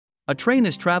A train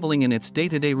is traveling in its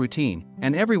day-to-day routine,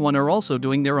 and everyone are also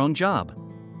doing their own job.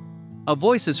 A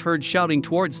voice is heard shouting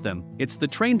towards them. It's the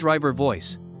train driver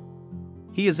voice.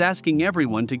 He is asking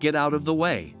everyone to get out of the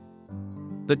way.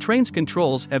 The train's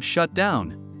controls have shut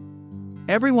down.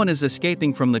 Everyone is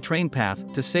escaping from the train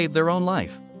path to save their own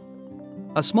life.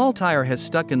 A small tire has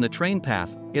stuck in the train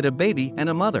path, it a baby and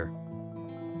a mother.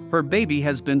 Her baby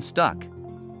has been stuck.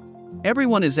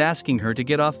 Everyone is asking her to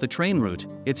get off the train route,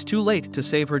 it's too late to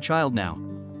save her child now.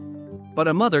 But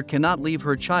a mother cannot leave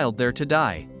her child there to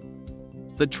die.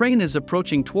 The train is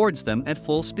approaching towards them at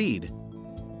full speed.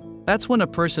 That's when a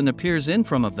person appears in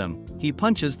front of them, he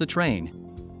punches the train.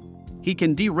 He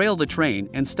can derail the train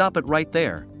and stop it right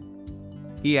there.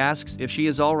 He asks if she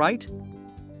is alright.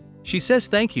 She says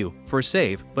thank you for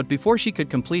save, but before she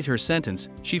could complete her sentence,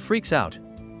 she freaks out.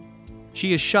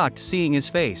 She is shocked seeing his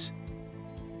face.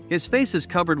 His face is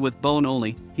covered with bone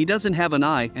only, he doesn't have an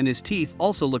eye and his teeth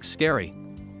also look scary.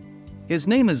 His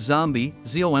name is Zom-Bie,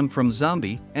 Zom from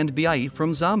zombie, and Bie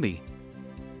from zombie.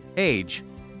 Age.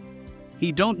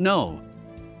 He don't know.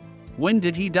 When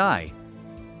did he die?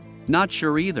 Not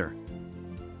sure either.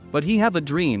 But he have a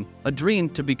dream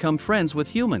to become friends with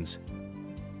humans.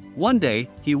 One day,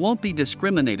 he won't be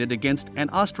discriminated against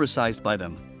and ostracized by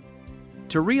them.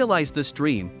 To realize this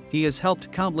dream, he has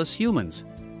helped countless humans.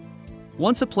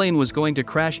 Once a plane was going to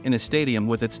crash in a stadium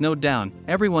with its nose down,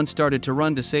 everyone started to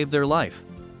run to save their life.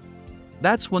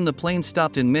 That's when the plane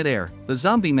stopped in midair. The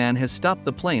zombie man has stopped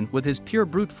the plane with his pure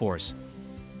brute force.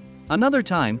 Another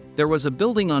time, there was a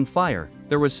building on fire,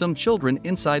 there was some children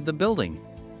inside the building.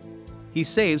 He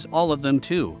saves all of them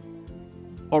too.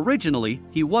 Originally,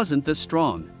 he wasn't this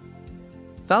strong.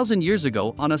 1,000 years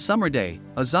ago on a summer day,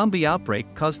 a zombie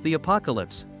outbreak caused the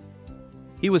apocalypse.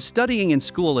 He was studying in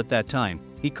school at that time,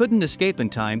 he couldn't escape in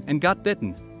time and got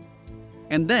bitten.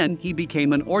 And then he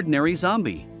became an ordinary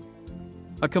zombie.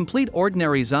 A complete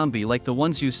ordinary zombie like the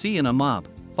ones you see in a mob,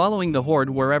 following the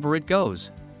horde wherever it goes.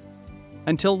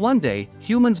 Until one day,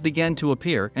 humans began to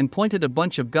appear and pointed a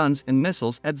bunch of guns and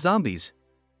missiles at zombies.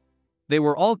 They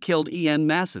were all killed en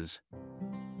masses.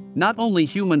 Not only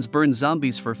humans burned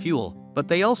zombies for fuel, but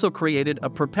they also created a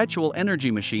perpetual energy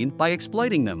machine by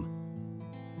exploiting them.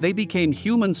 They became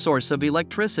human source of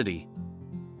electricity.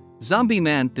 Zombie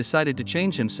man decided to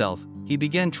change himself, he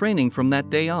began training from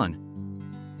that day on.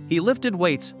 He lifted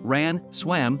weights, ran,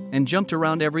 swam, and jumped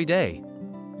around every day.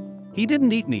 He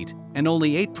didn't eat meat, and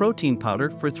only ate protein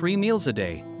powder for 3 meals a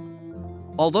day.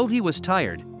 Although he was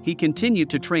tired, he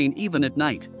continued to train even at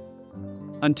night.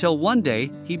 Until one day,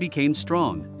 he became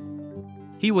strong.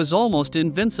 He was almost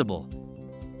invincible.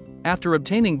 After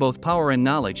obtaining both power and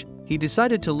knowledge, he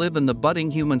decided to live in the budding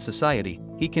human society.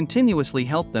 He continuously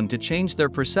helped them to change their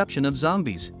perception of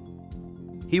zombies.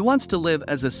 He wants to live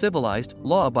as a civilized,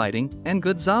 law-abiding, and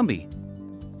good zombie.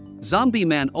 Zombie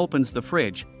man opens the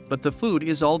fridge, but the food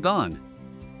is all gone.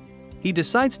 He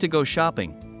decides to go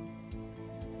shopping.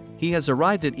 He has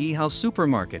arrived at E-House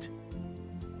supermarket.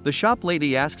 The shop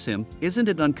lady asks him, "Isn't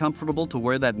it uncomfortable to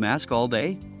wear that mask all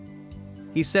day?"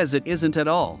 He says it isn't at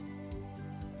all.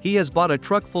 He has bought a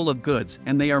truck full of goods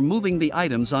and they are moving the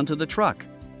items onto the truck.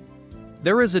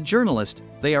 There is a journalist,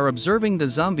 they are observing the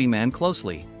zombie man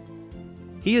closely.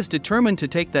 He is determined to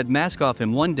take that mask off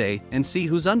him one day and see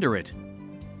who's under it.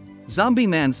 Zombie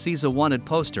man sees a wanted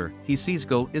poster, he sees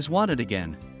go is wanted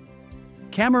again.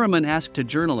 Cameraman asked to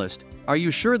journalist, "Are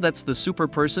you sure that's the super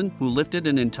person who lifted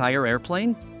an entire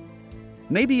airplane?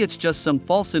 Maybe it's just some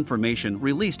false information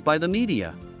released by the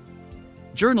media."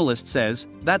 Journalist says,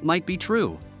 "That might be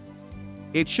true.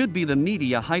 It should be the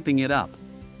media hyping it up."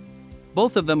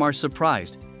 Both of them are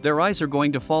surprised, their eyes are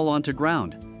going to fall onto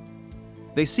ground.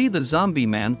 They see the zombie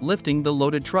man lifting the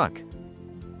loaded truck.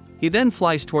 He then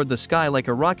flies toward the sky like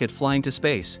a rocket flying to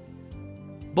space.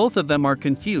 Both of them are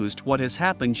confused what has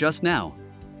happened just now.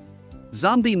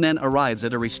 Zombie man arrives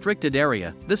at a restricted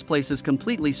area, this place is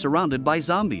completely surrounded by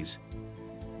zombies.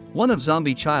 One of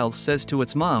zombie child says to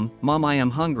its mom, "Mom, I am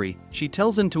hungry," she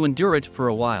tells him to endure it for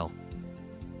a while.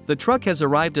 The truck has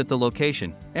arrived at the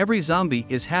location, every zombie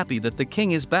is happy that the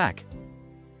king is back.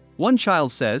 One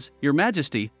child says, "Your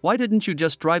Majesty, why didn't you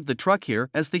just drive the truck here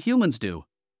as the humans do?"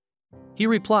 He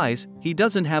replies, he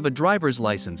doesn't have a driver's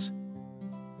license.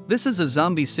 This is a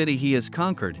zombie city he has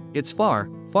conquered, it's far,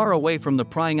 far away from the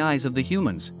prying eyes of the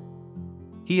humans.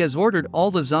 He has ordered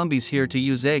all the zombies here to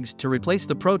use eggs to replace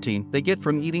the protein they get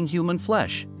from eating human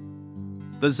flesh.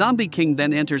 The zombie king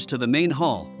then enters to the main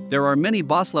hall, there are many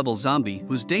boss level zombie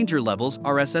whose danger levels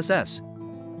are SSS.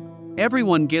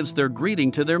 Everyone gives their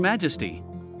greeting to their majesty.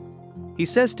 He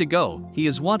says to go, he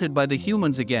is wanted by the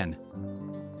humans again.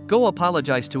 go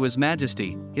apologize to His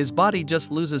Majesty. His body just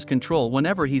loses control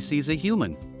whenever he sees a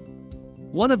human.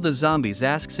 One of the zombies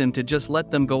asks him to just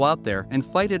let them go out there and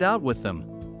fight it out with them.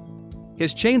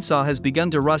 His chainsaw has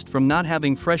begun to rust from not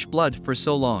having fresh blood for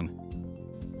so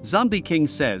long. Zombie King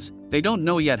says, they don't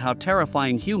know yet how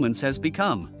terrifying humans has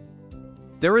become.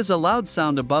 There is a loud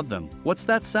sound above them. What's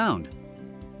that sound?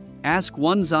 Ask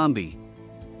one zombie.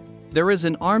 There is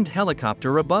an armed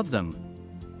helicopter above them.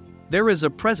 There is a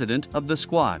president of the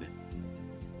squad.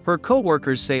 Her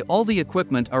co-workers say all the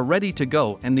equipment are ready to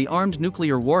go and the armed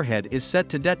nuclear warhead is set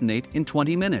to detonate in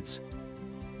 20 minutes.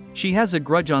 She has a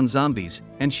grudge on zombies,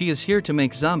 and she is here to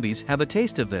make zombies have a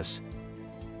taste of this.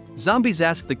 Zombies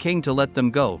ask the king to let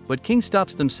them go, but king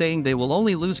stops them, saying they will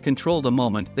only lose control the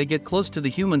moment they get close to the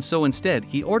humans, so instead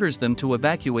he orders them to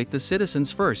evacuate the citizens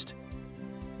first.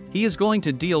 He is going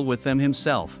to deal with them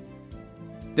himself.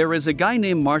 There is a guy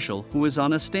named Marshall who is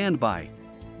on a standby.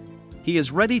 He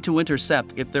is ready to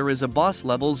intercept if there is a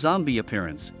boss-level zombie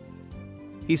appearance.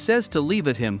 He says to leave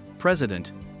it him,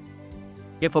 President.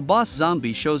 If a boss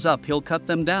zombie shows up, he'll cut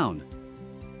them down.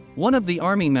 One of the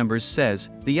army members says,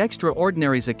 the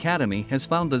Extraordinaries Academy has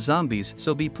found the zombies,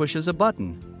 so B pushes a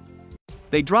button.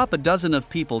 They drop a dozen of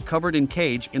people covered in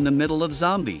cage in the middle of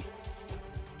Zom-Bie.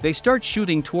 They start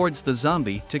shooting towards the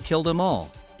zombie to kill them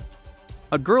all.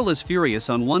 A girl is furious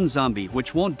on one zombie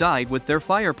which won't die with their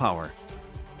firepower.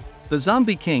 The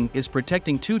Zombie King is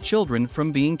protecting two children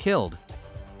from being killed.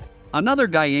 Another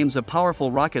guy aims a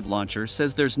powerful rocket launcher,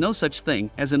 says there's no such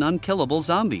thing as an unkillable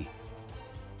zombie.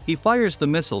 He fires the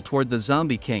missile toward the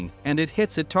Zombie King and it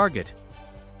hits its target.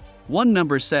 One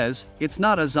member says, it's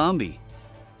not a zombie.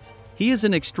 He is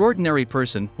an extraordinary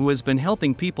person who has been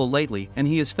helping people lately, and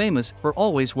he is famous for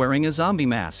always wearing a zombie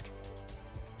mask.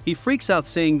 He freaks out,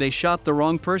 saying they shot the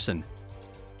wrong person.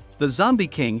 The Zombie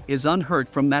King is unhurt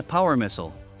from that power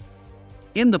missile.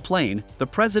 In the plane, the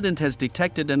president has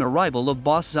detected an arrival of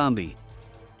Boss Zombie.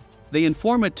 They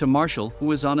inform it to Marshall,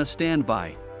 who is on a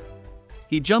standby.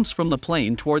 He jumps from the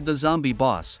plane toward the zombie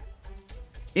boss.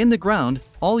 In the ground,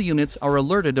 all units are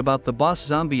alerted about the boss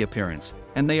zombie appearance,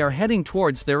 and they are heading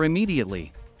towards there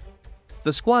immediately.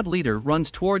 The squad leader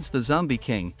runs towards the Zombie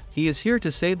King. He is here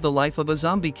to save the life of a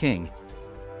Zombie King.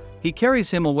 He carries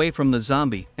him away from the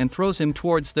zombie and throws him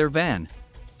towards their van.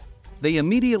 They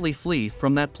immediately flee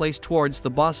from that place towards the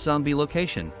boss zombie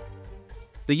location.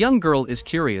 The young girl is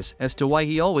curious as to why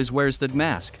he always wears that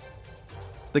mask.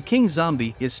 The king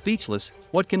zombie is speechless.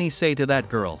 What can he say to that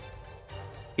girl?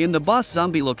 In the boss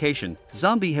zombie location,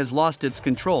 Zombie has lost its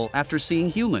control after seeing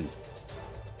human.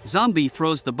 Zombie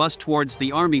throws the bus towards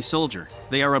the army soldier.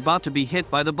 They are about to be hit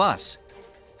by the bus.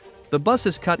 The bus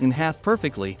is cut in half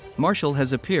perfectly. Marshall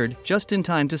has appeared just in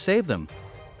time to save them.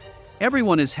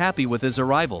 Everyone is happy with his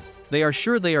arrival. They are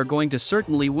sure they are going to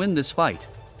certainly win this fight.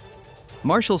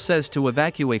 Marshall says to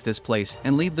evacuate this place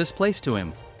and leave this place to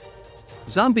him.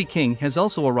 Zombie King has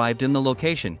also arrived in the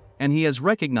location, and he has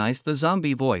recognized the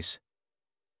zombie voice.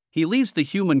 He leaves the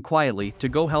human quietly to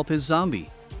go help his zombie.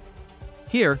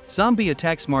 Here, Zombie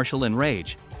attacks Marshall in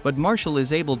rage, but Marshall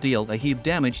is able to deal a heap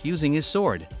damage using his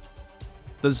sword.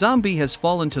 The zombie has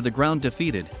fallen to the ground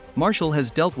defeated. Marshall has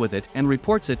dealt with it and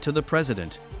reports it to the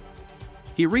president.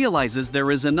 He realizes there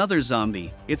is another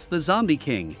zombie. It's the Zombie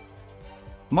King.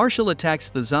 Marshall attacks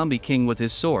the Zombie King with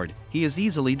his sword. He is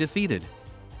easily defeated.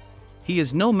 He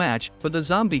is no match for the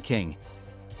Zombie King.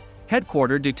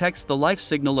 Headquarters detects the life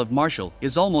signal of Marshall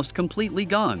is almost completely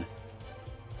gone.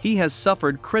 He has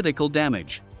suffered critical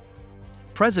damage.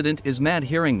 President is mad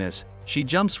hearing this. She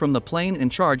jumps from the plane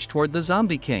and charges toward the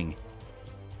Zombie King.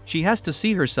 She has to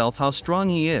see herself how strong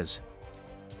he is.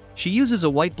 She uses a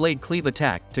white blade cleave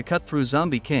attack to cut through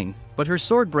Zombie King, but her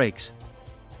sword breaks.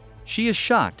 She is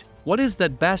shocked. What is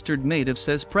that bastard made of,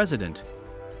 says President.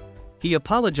 He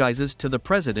apologizes to the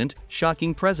president,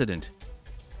 shocking President.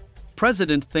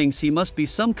 President thinks he must be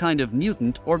some kind of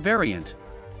mutant or variant.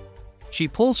 She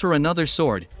pulls her another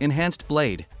sword, enhanced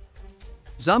blade.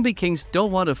 Zombie Kings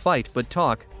don't want to fight but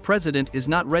talk. President is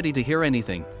not ready to hear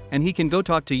anything, and he can go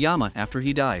talk to Yama after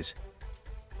he dies.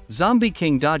 Zombie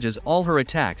King dodges all her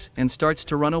attacks and starts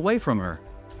to run away from her.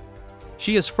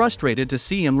 She is frustrated to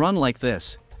see him run like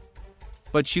this.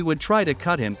 But she would try to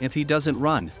cut him if he doesn't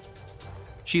run.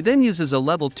 She then uses a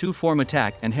level 2 form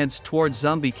attack and heads towards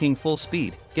Zombie King full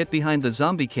speed, get behind the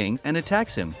Zombie King and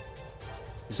attacks him.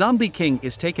 Zombie King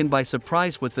is taken by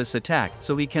surprise with this attack,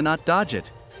 so he cannot dodge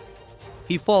it.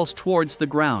 He falls towards the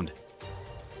ground.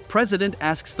 President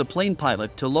asks the plane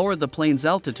pilot to lower the plane's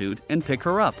altitude and pick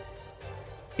her up.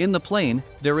 In the plane,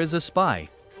 there is a spy.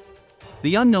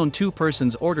 The unknown two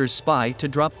persons orders spy to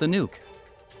drop the nuke.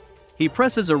 He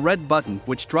presses a red button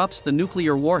which drops the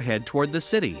nuclear warhead toward the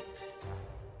city.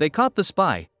 They caught the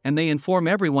spy, and they inform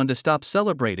everyone to stop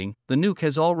celebrating, the nuke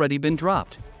has already been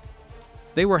dropped.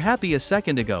 They were happy a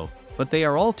second ago, but they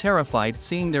are all terrified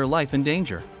seeing their life in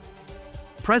danger.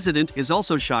 President is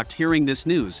also shocked hearing this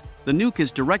news, the nuke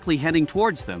is directly heading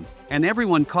towards them, and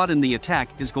everyone caught in the attack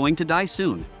is going to die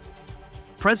soon.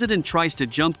 President tries to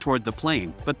jump toward the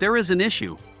plane, but there is an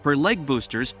issue, her leg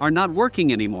boosters are not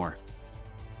working anymore.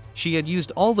 She had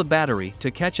used all the battery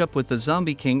to catch up with the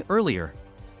Zombie King earlier.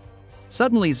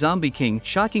 Suddenly Zombie King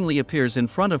shockingly appears in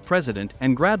front of President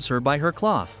and grabs her by her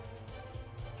cloth.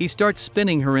 He starts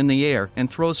spinning her in the air and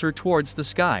throws her towards the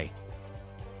sky.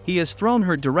 He has thrown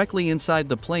her directly inside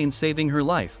the plane, saving her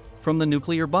life from the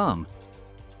nuclear bomb.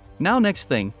 Now next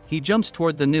thing, he jumps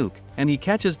toward the nuke, and he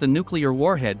catches the nuclear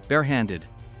warhead barehanded.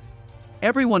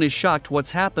 Everyone is shocked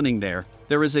what's happening there,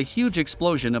 there is a huge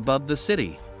explosion above the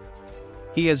city.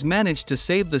 He has managed to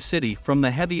save the city from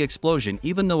the heavy explosion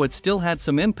even though it still had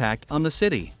some impact on the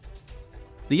city.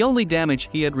 The only damage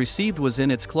he had received was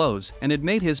in its clothes, and it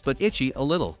made his butt itchy a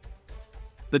little.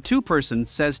 The two-person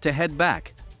says to head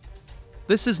back.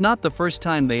 This is not the first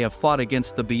time they have fought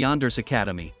against the Beyonders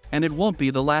Academy, and it won't be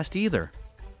the last either.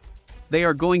 They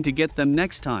are going to get them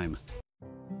next time.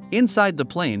 Inside the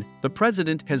plane, the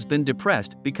president has been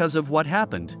depressed because of what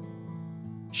happened.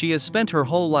 She has spent her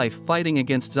whole life fighting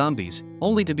against zombies,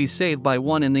 only to be saved by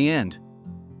one in the end.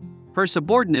 Her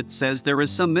subordinate says there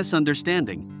is some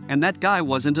misunderstanding, and that guy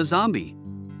wasn't a zombie.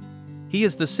 He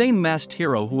is the same masked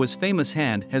hero whose famous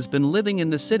hand has been living in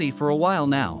the city for a while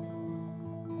now.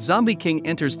 Zombie King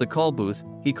enters the call booth,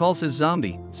 he calls his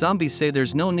zombie, zombies say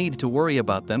there's no need to worry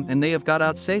about them and they have got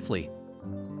out safely.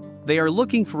 They are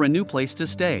looking for a new place to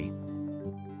stay.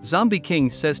 Zombie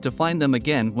King says to find them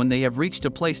again when they have reached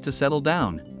a place to settle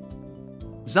down.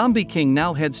 Zombie King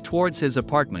now heads towards his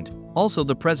apartment, also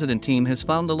the president team has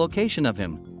found the location of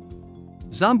him.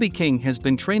 Zombie King has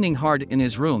been training hard in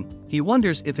his room, he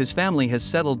wonders if his family has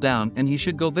settled down and he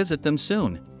should go visit them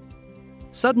soon.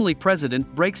 Suddenly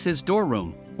President breaks his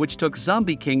doorroom, which took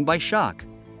Zombie King by shock.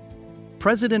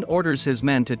 President orders his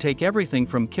men to take everything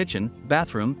from kitchen,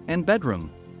 bathroom, and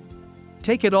bedroom.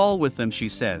 Take it all with them, she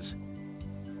says.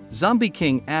 Zombie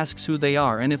King asks who they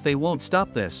are and if they won't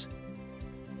stop this.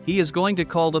 He is going to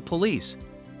call the police.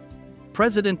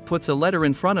 President puts a letter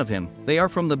in front of him, they are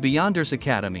from the Beyonders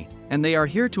Academy, and they are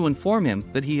here to inform him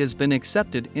that he has been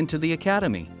accepted into the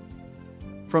academy.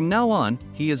 From now on,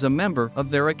 he is a member of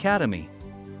their academy.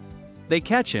 They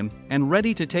catch him, and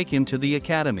ready to take him to the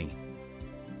academy.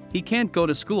 He can't go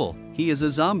to school, he is a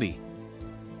zombie.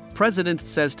 President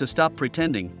says to stop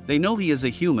pretending, they know he is a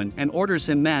human and orders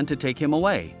him man to take him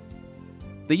away.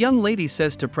 The young lady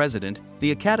says to President,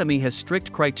 the academy has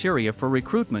strict criteria for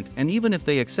recruitment and even if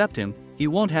they accept him, he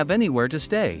won't have anywhere to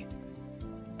stay.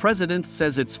 President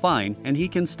says it's fine and he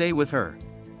can stay with her.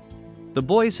 The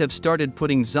boys have started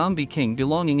putting Zombie King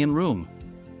belonging in room.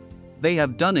 They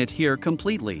have done it here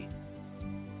completely.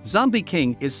 Zombie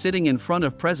King is sitting in front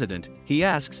of President, he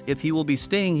asks if he will be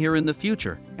staying here in the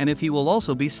future, and if he will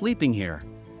also be sleeping here.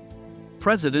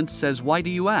 President says, why do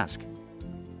you ask?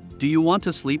 Do you want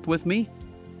to sleep with me?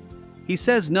 He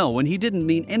says no and he didn't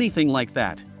mean anything like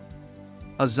that.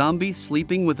 A zombie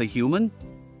sleeping with a human?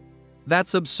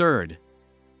 That's absurd.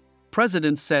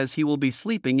 President says he will be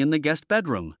sleeping in the guest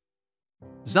bedroom.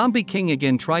 Zombie King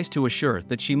again tries to assure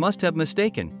that she must have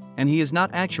mistaken, and he is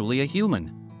not actually a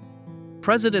human.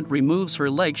 President removes her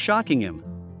leg, shocking him.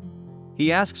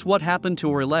 He asks what happened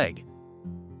to her leg.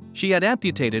 She had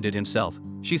amputated it himself.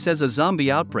 She says a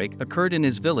zombie outbreak occurred in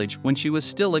his village when she was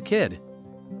still a kid.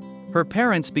 Her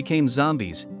parents became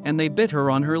zombies, and they bit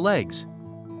her on her legs.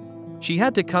 She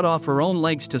had to cut off her own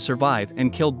legs to survive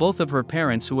and kill both of her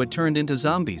parents who had turned into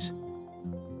zombies.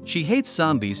 She hates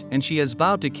zombies and she has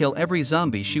vowed to kill every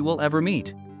zombie she will ever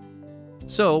meet.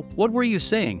 So, what were you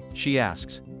saying? She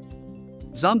asks.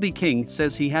 Zombie King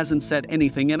says he hasn't said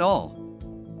anything at all.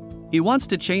 He wants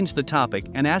to change the topic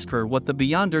and ask her what the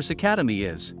Beyonders Academy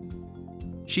is.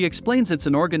 She explains it's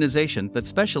an organization that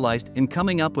specialized in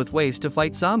coming up with ways to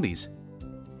fight zombies.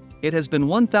 It has been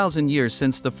 1,000 years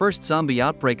since the first zombie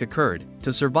outbreak occurred.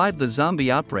 To survive the zombie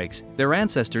outbreaks, their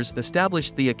ancestors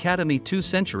established the Academy 2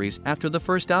 centuries after the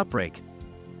first outbreak.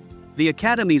 The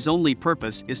Academy's only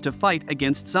purpose is to fight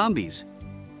against zombies.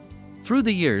 Through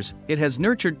the years, it has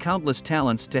nurtured countless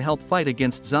talents to help fight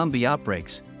against zombie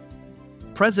outbreaks.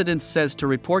 President says to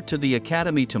report to the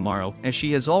Academy tomorrow as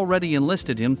she has already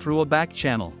enlisted him through a back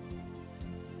channel.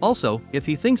 Also, if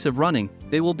he thinks of running,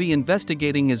 they will be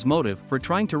investigating his motive for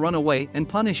trying to run away and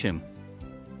punish him.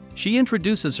 She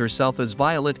introduces herself as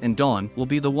Violet and Dawn will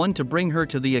be the one to bring her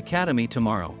to the academy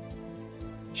tomorrow.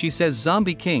 She says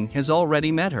Zom-Bie King has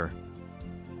already met her.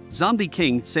 Zom-Bie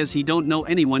King says he don't know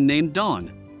anyone named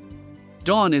Dawn.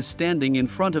 Dawn is standing in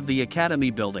front of the academy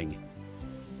building.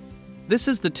 This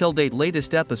is the till date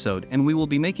latest episode, and we will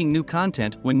be making new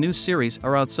content when new series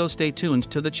are out, so stay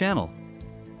tuned to the channel.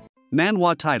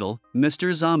 Manhwa title,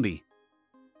 Mr. Zom-Bie.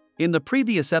 In the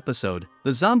previous episode,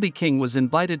 the Zom-Bie King was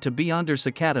invited to Beyonder's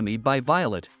Academy by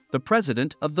Violet, the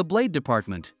president of the Blade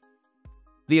Department.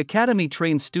 The academy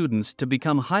trains students to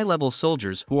become high-level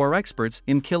soldiers who are experts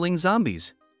in killing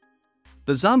zombies.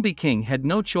 The Zom-Bie King had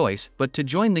no choice but to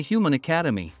join the human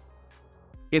academy.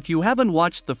 If you haven't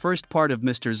watched the first part of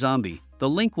Mr. Zom-Bie, the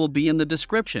link will be in the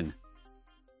description.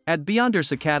 At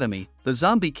Beyonder's Academy, the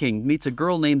Zom-Bie King meets a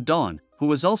girl named Dawn, who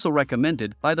was also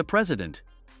recommended by the president.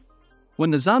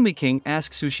 When the Zom-Bie King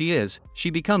asks who she is, she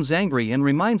becomes angry and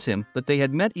reminds him that they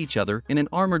had met each other in an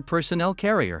armored personnel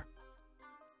carrier.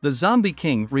 The Zom-Bie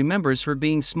King remembers her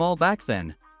being small back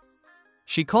then.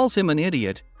 She calls him an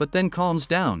idiot, but then calms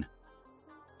down.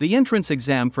 The entrance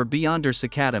exam for Beyonder's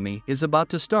Academy is about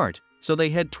to start, so they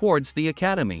head towards the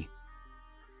academy.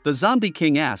 The Zom-Bie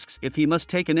King asks if he must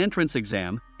take an entrance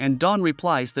exam, and Dawn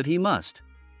replies that he must.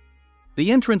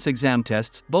 The entrance exam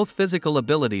tests both physical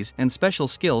abilities and special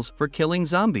skills for killing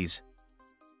zombies.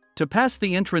 To pass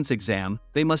the entrance exam,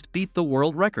 they must beat the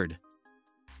world record.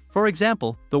 For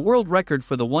example, the world record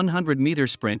for the 100-meter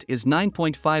sprint is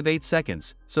 9.58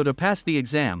 seconds, so to pass the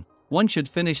exam, one should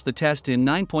finish the test in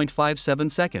 9.57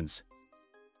 seconds.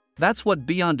 That's what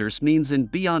Beyonders means in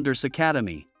Beyonder's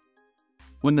Academy.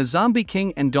 When the Zom-Bie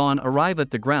King and Dawn arrive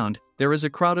at the ground, there is a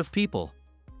crowd of people.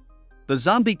 The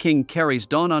Zom-Bie King carries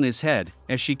Dawn on his head,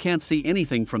 as she can't see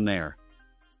anything from there.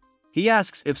 He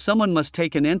asks if someone must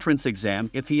take an entrance exam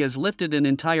if he has lifted an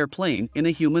entire plane in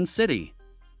a human city.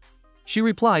 She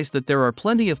replies that there are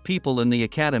plenty of people in the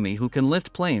academy who can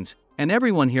lift planes, and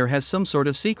everyone here has some sort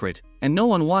of secret, and no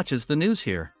one watches the news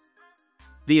here.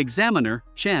 The examiner,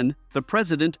 Chen, the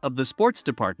president of the sports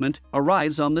department,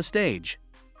 arrives on the stage.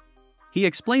 He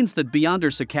explains that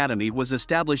Beyonder's Academy was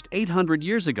established 800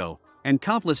 years ago, and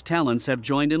countless talents have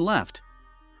joined and left.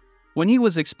 When he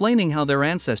was explaining how their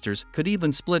ancestors could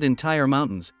even split entire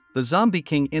mountains, the Zom-Bie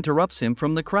King interrupts him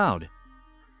from the crowd.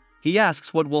 He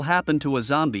asks what will happen to a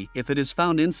zombie if it is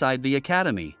found inside the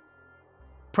academy.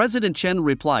 President Chen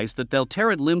replies that they'll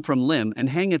tear it limb from limb and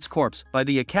hang its corpse by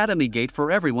the academy gate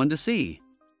for everyone to see.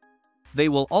 They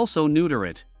will also neuter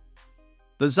it.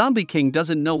 The Zom-Bie King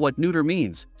doesn't know what neuter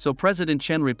means, so President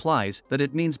Chen replies that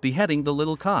it means beheading the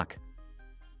little cock.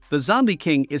 The Zom-Bie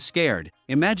King is scared,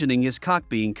 imagining his cock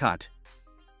being cut.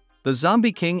 The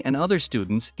Zom-Bie King and other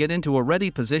students get into a ready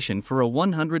position for a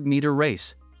 100-meter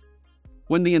race.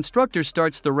 When the instructor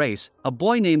starts the race, a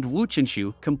boy named Wu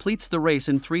Qinshu completes the race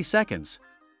in 3 seconds.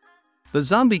 The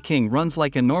Zom-Bie King runs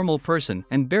like a normal person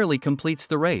and barely completes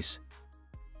the race.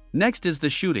 Next is the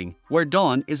shooting, where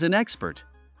Dawn is an expert.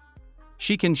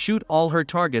 She can shoot all her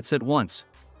targets at once.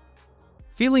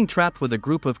 Feeling trapped with a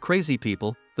group of crazy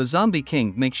people, the Zom-Bie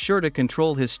King makes sure to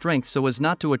control his strength so as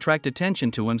not to attract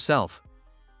attention to himself.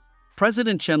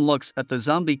 President Chen looks at the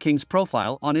Zom-Bie King's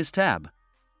profile on his tab.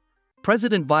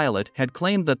 President Violet had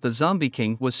claimed that the Zom-Bie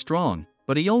King was strong,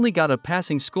 but he only got a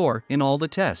passing score in all the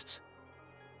tests.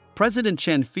 President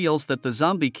Chen feels that the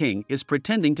Zom-Bie King is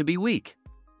pretending to be weak.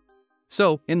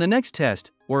 So, in the next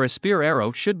test, where a spear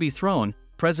arrow should be thrown,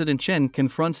 President Chen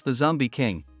confronts the Zom-Bie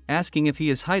King, asking if he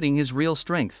is hiding his real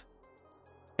strength.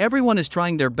 Everyone is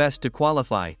trying their best to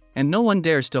qualify, and no one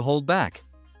dares to hold back.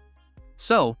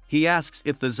 So, he asks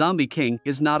if the Zom-Bie King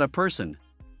is not a person.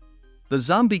 The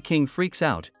Zom-Bie King freaks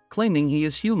out, claiming he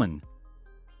is human.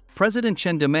 President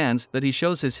Chen demands that he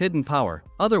shows his hidden power,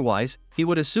 otherwise, he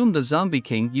would assume the Zom-Bie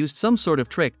King used some sort of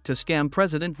trick to scam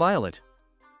President Violet.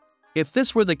 If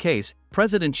this were the case,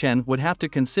 President Chen would have to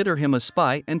consider him a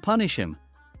spy and punish him.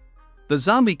 The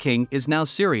Zom-Bie King is now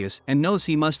serious and knows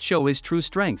he must show his true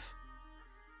strength.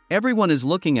 Everyone is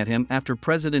looking at him after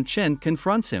President Chen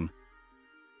confronts him.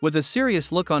 With a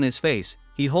serious look on his face,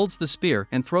 he holds the spear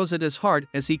and throws it as hard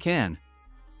as he can.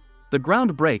 The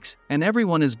ground breaks, and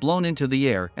everyone is blown into the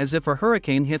air as if a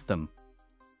hurricane hit them.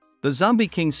 The Zom-Bie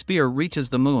King's spear reaches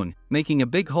the moon, making a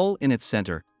big hole in its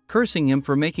center, cursing him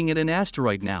for making it an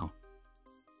asteroid now.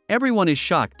 Everyone is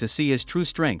shocked to see his true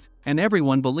strength, and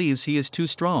everyone believes he is too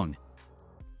strong.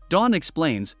 Dawn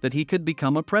explains that he could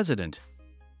become a president.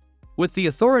 With the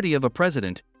authority of a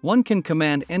president, one can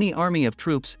command any army of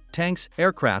troops, tanks,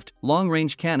 aircraft,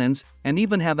 long-range cannons, and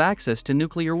even have access to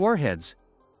nuclear warheads.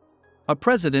 A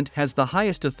president has the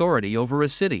highest authority over a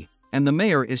city, and the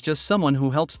mayor is just someone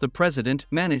who helps the president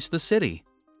manage the city.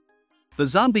 The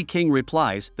Zombie King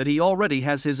replies that he already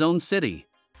has his own city.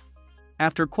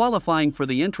 After qualifying for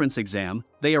the entrance exam,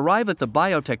 they arrive at the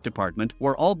biotech department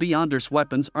where all Beyonders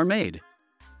weapons are made.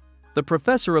 The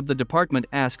professor of the department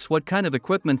asks what kind of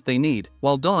equipment they need,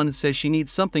 while Dawn says she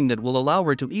needs something that will allow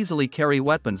her to easily carry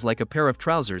weapons like a pair of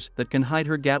trousers that can hide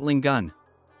her Gatling gun.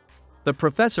 The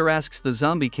professor asks the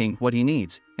Zombie King what he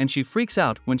needs, and she freaks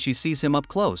out when she sees him up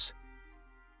close.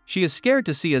 She is scared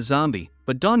to see a zombie,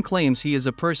 but Dawn claims he is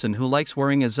a person who likes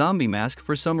wearing a zombie mask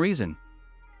for some reason.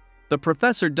 The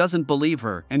professor doesn't believe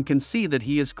her and can see that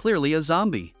he is clearly a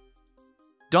zombie.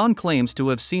 Dawn claims to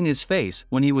have seen his face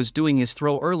when he was doing his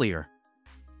throw earlier.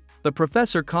 The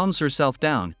professor calms herself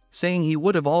down, saying he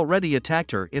would have already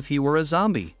attacked her if he were a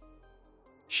zombie.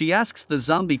 She asks the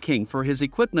Zombie King for his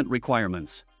equipment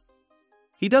requirements.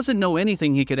 He doesn't know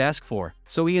anything he could ask for,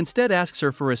 so he instead asks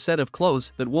her for a set of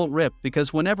clothes that won't rip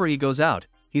because whenever he goes out,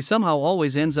 he somehow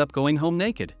always ends up going home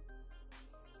naked.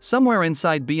 Somewhere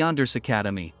inside Beyonders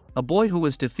Academy, a boy who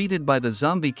was defeated by the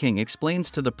Zombie King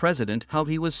explains to the president how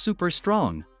he was super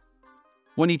strong.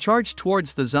 When he charged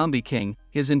towards the Zombie King,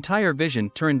 his entire vision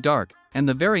turned dark, and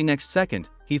the very next second,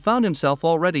 he found himself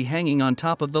already hanging on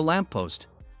top of the lamppost.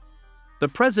 The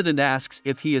president asks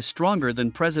if he is stronger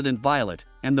than President Violet,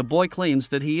 and the boy claims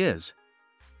that he is.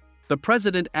 The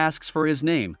president asks for his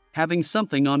name, having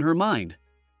something on her mind.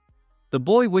 The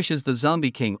boy wishes the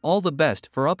Zombie King all the best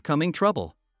for upcoming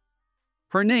trouble.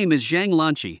 Her name is Zhang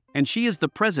Lanqi, and she is the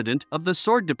president of the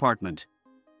sword department.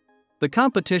 The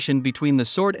competition between the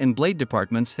sword and blade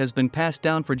departments has been passed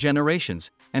down for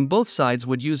generations, and both sides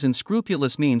would use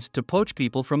unscrupulous means to poach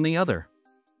people from the other.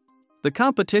 The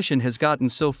competition has gotten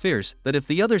so fierce that if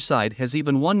the other side has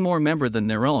even one more member than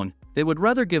their own, they would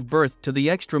rather give birth to the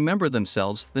extra member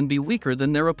themselves than be weaker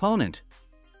than their opponent.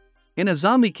 In a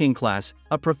Zombie King class,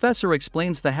 a professor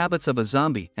explains the habits of a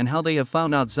zombie and how they have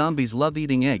found out zombies love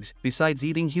eating eggs besides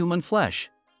eating human flesh.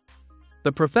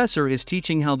 The professor is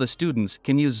teaching how the students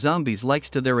can use zombies' likes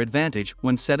to their advantage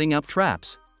when setting up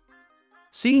traps.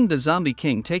 Seeing the Zombie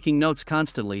King taking notes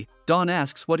constantly, Dawn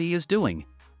asks what he is doing.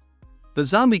 The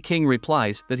Zombie King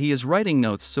replies that he is writing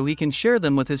notes so he can share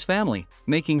them with his family,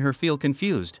 making her feel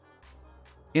confused.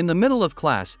 In the middle of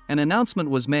class, an announcement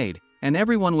was made, and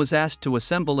everyone was asked to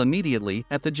assemble immediately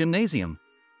at the gymnasium.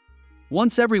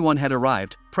 Once everyone had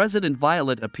arrived, President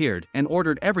Violet appeared and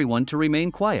ordered everyone to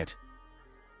remain quiet.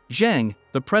 Zhang,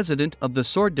 the president of the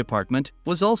sword department,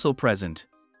 was also present.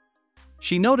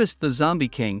 She noticed the Zombie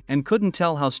King and couldn't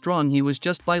tell how strong he was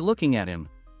just by looking at him.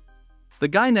 The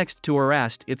guy next to her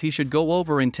asked if he should go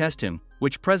over and test him,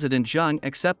 which President Zhang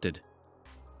accepted.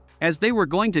 As they were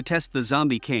going to test the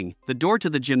Zombie King, the door to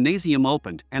the gymnasium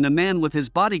opened and a man with his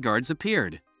bodyguards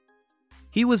appeared.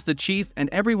 He was the chief and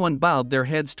everyone bowed their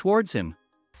heads towards him.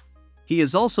 He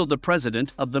is also the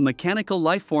president of the Mechanical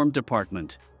Lifeform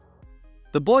Department.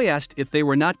 The boy asked if they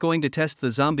were not going to test the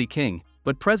Zombie King,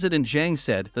 but President Zhang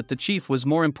said that the chief was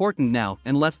more important now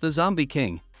and left the Zombie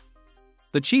King.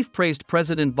 The chief praised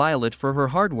President Violet for her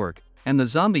hard work, and the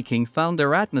Zombie King found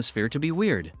their atmosphere to be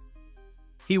weird.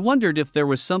 He wondered if there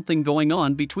was something going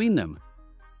on between them.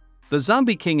 The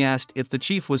Zombie King asked if the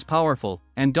chief was powerful,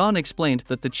 and Dawn explained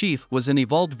that the chief was an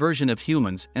evolved version of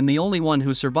humans and the only one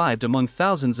who survived among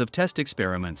thousands of test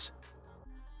experiments.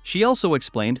 She also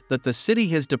explained that the city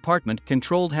his department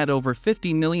controlled had over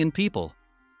 50 million people.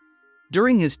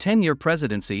 During his 10-year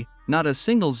presidency, not a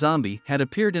single zombie had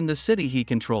appeared in the city he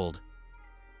controlled.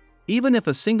 Even if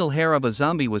a single hair of a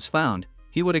zombie was found,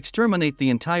 he would exterminate the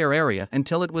entire area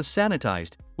until it was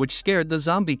sanitized, which scared the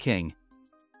Zombie King.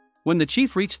 When the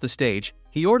chief reached the stage,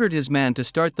 he ordered his man to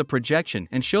start the projection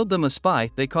and showed them a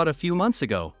spy they caught a few months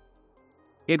ago.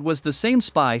 It was the same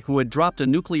spy who had dropped a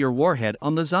nuclear warhead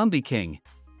on the Zombie King.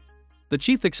 The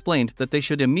chief explained that they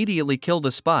should immediately kill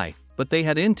the spy, but they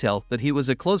had intel that he was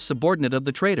a close subordinate of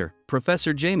the traitor,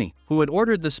 Professor Jamie, who had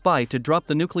ordered the spy to drop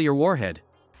the nuclear warhead.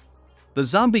 The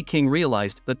Zombie King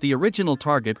realized that the original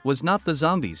target was not the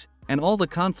zombies, and all the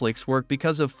conflicts were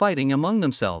because of fighting among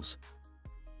themselves.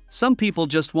 Some people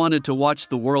just wanted to watch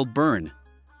the world burn.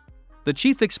 The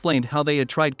chief explained how they had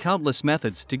tried countless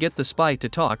methods to get the spy to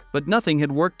talk, but nothing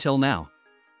had worked till now.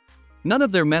 None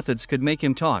of their methods could make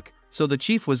him talk, so the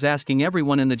chief was asking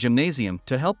everyone in the gymnasium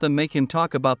to help them make him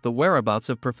talk about the whereabouts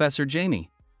of Professor Jamie.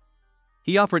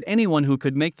 He offered anyone who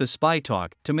could make the spy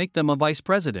talk to make them a vice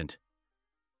president.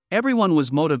 Everyone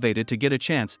was motivated to get a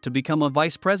chance to become a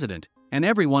vice president, and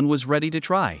everyone was ready to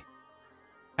try.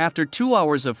 After 2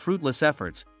 hours of fruitless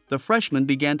efforts, the freshmen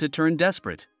began to turn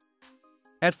desperate.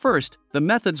 At first, the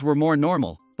methods were more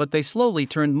normal, but they slowly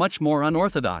turned much more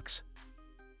unorthodox.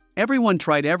 Everyone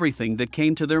tried everything that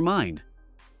came to their mind.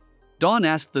 Dawn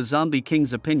asked the Zombie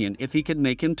King's opinion if he could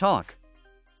make him talk.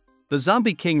 The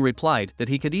Zombie King replied that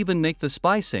he could even make the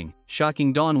spy sing,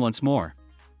 shocking Dawn once more.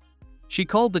 She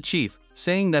called the chief,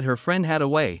 saying that her friend had a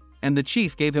way, and the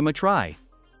chief gave him a try.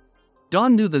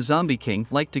 Dawn knew the Zombie King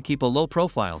liked to keep a low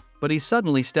profile, but he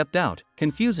suddenly stepped out,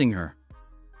 confusing her.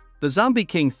 The Zombie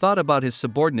King thought about his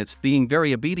subordinates being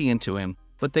very obedient to him,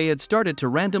 but they had started to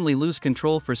randomly lose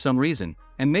control for some reason,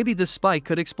 and maybe the spy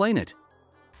could explain it.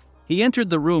 He entered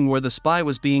the room where the spy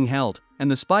was being held, and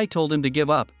the spy told him to give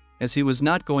up, as he was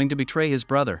not going to betray his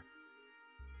brother.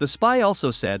 The spy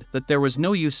also said that there was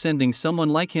no use sending someone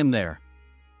like him there.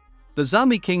 The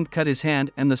Zombie King cut his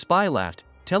hand and the spy laughed,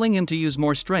 telling him to use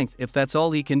more strength if that's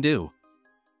all he can do.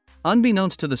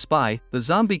 Unbeknownst to the spy, the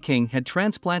Zombie King had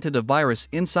transplanted a virus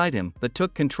inside him that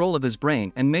took control of his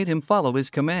brain and made him follow his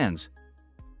commands.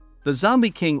 The Zombie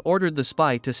King ordered the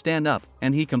spy to stand up,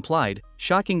 and he complied,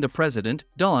 shocking the president,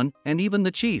 Dawn, and even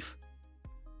the chief.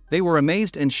 They were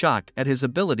amazed and shocked at his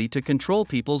ability to control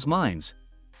people's minds.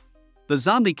 The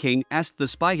Zombie King asked the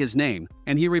spy his name,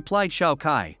 and he replied Shao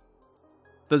Kai.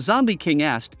 The Zombie King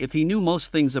asked if he knew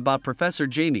most things about Professor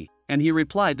Jamie, and he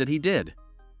replied that he did.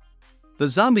 The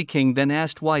Zombie King then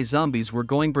asked why zombies were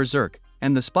going berserk,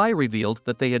 and the spy revealed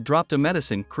that they had dropped a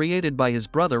medicine created by his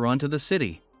brother onto the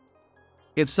city.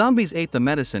 If zombies ate the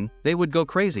medicine, they would go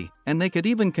crazy, and they could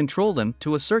even control them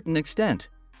to a certain extent.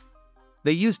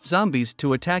 They used zombies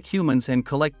to attack humans and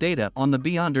collect data on the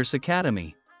Beyonders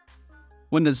Academy.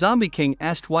 When the Zombie King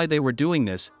asked why they were doing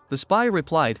this, the spy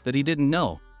replied that he didn't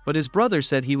know, but his brother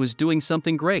said he was doing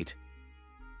something great.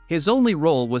 His only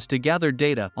role was to gather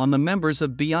data on the members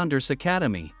of Beyonders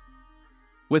Academy.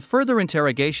 With further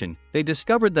interrogation, they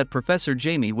discovered that Professor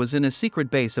Jamie was in a secret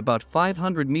base about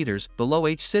 500 meters below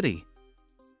H City.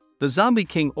 The Zombie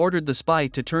King ordered the spy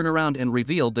to turn around and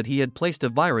revealed that he had placed a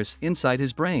virus inside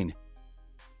his brain.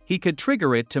 He could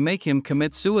trigger it to make him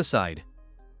commit suicide.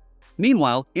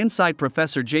 Meanwhile, inside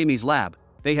Professor Jamie's lab,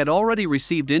 they had already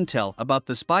received intel about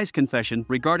the spy's confession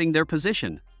regarding their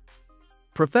position.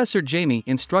 Professor Jamie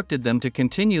instructed them to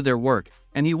continue their work,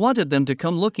 and he wanted them to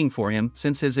come looking for him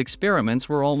since his experiments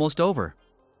were almost over.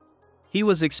 He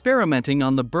was experimenting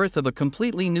on the birth of a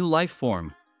completely new life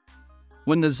form.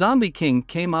 When the Zombie King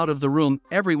came out of the room,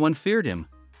 everyone feared him.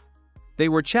 They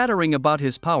were chattering about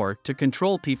his power to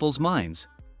control people's minds.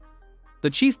 The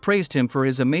chief praised him for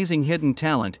his amazing hidden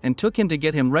talent and took him to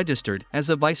get him registered as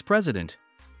a vice president.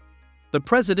 The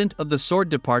president of the sword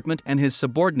department and his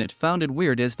subordinate found it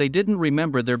weird as they didn't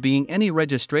remember there being any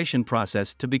registration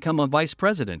process to become a vice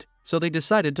president, so they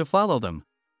decided to follow them.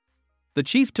 The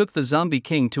chief took the Zombie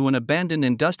King to an abandoned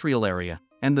industrial area,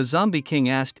 and the Zombie King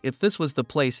asked if this was the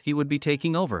place he would be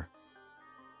taking over.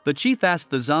 The chief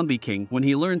asked the Zombie King when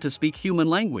he learned to speak human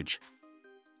language.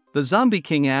 The Zombie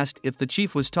King asked if the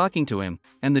chief was talking to him,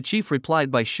 and the chief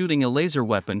replied by shooting a laser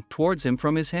weapon towards him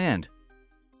from his hand.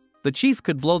 The chief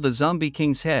could blow the Zombie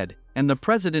King's head, and the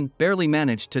president barely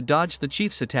managed to dodge the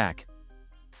chief's attack.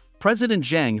 President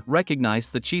Zhang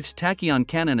recognized the chief's tachyon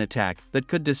cannon attack that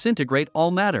could disintegrate all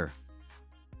matter.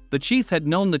 The chief had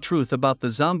known the truth about the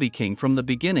Zombie King from the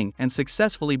beginning and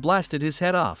successfully blasted his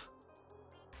head off.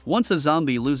 Once a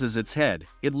zombie loses its head,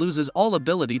 it loses all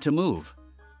ability to move.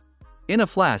 In a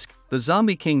flash, the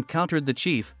Zombie King countered the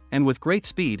chief, and with great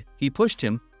speed, he pushed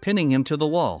him, pinning him to the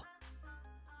wall.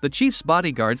 The chief's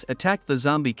bodyguards attacked the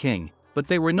Zombie King, but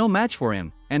they were no match for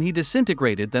him, and he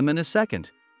disintegrated them in a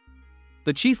second.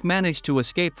 The chief managed to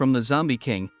escape from the Zombie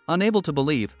King, unable to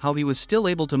believe how he was still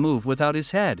able to move without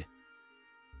his head.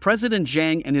 President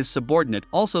Zhang and his subordinate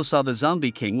also saw the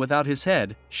Zombie King without his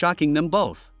head, shocking them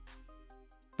both.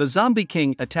 The Zombie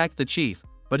King attacked the chief,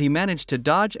 but he managed to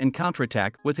dodge and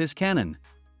counterattack with his cannon.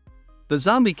 The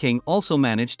Zombie King also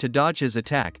managed to dodge his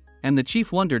attack, and the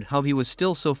chief wondered how he was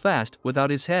still so fast without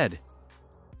his head.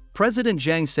 President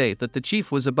Zhang said that the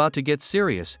chief was about to get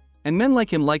serious, and men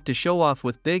like him like to show off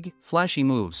with big, flashy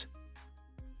moves.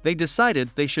 They decided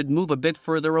they should move a bit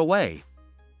further away.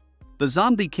 The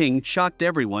Zombie King shocked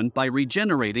everyone by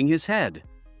regenerating his head.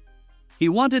 He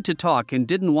wanted to talk and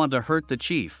didn't want to hurt the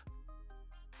chief.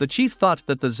 The chief thought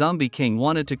that the Zombie King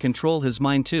wanted to control his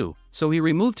mind too, so he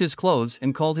removed his clothes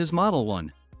and called his model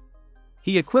one.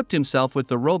 He equipped himself with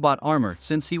the robot armor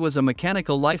since he was a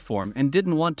mechanical lifeform and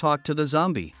didn't want to talk to the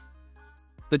zombie.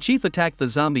 The chief attacked the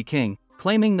Zombie King,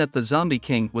 claiming that the Zombie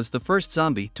King was the first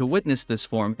zombie to witness this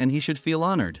form and he should feel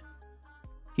honored.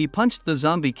 He punched the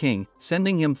Zombie King,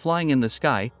 sending him flying in the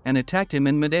sky, and attacked him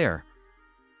in midair.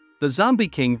 The Zombie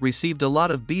King received a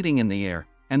lot of beating in the air,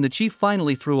 and the chief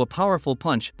finally threw a powerful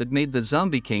punch that made the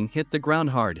Zombie King hit the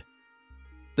ground hard.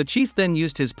 The The chief then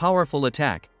used his powerful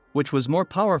attack, which was more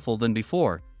powerful than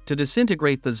before, to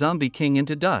disintegrate the zombie king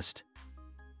into dust.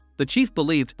 The chief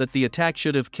believed that the attack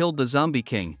should have killed the zombie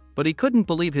king, but he couldn't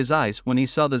believe his eyes when he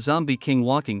saw the zombie king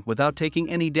walking without taking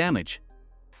any damage.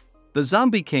 The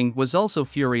zombie king was also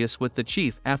furious with the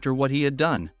chief after what he had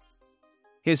done.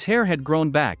 His hair had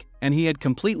grown back, and he had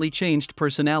completely changed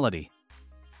personality.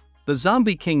 The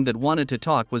zombie king that wanted to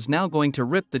talk was now going to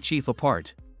rip the chief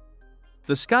apart.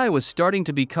 The sky was starting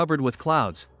to be covered with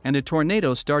clouds, and a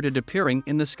tornado started appearing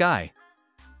in the sky.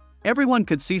 Everyone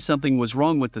could see something was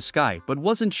wrong with the sky but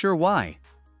wasn't sure why.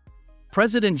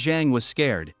 President Zhang was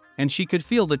scared, and she could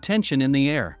feel the tension in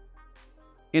the air.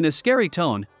 In a scary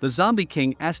tone, the zombie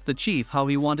king asked the chief how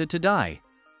he wanted to die.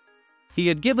 He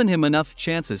had given him enough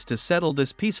chances to settle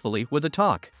this peacefully with a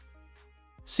talk.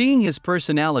 Seeing his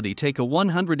personality take a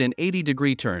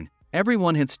 180-degree turn,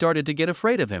 everyone had started to get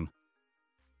afraid of him.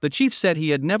 The chief said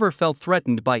he had never felt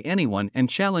threatened by anyone and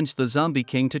challenged the zombie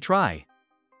king to try.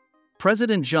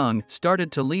 President Zhang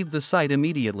started to leave the site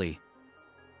immediately.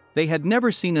 They had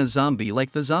never seen a zombie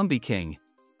like the zombie king.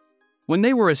 When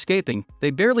they were escaping, they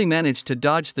barely managed to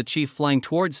dodge the chief flying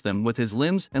towards them with his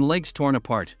limbs and legs torn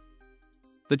apart.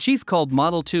 The chief called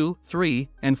Model 2, 3,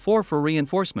 and 4 for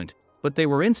reinforcement, but they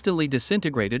were instantly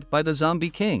disintegrated by the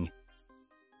zombie king.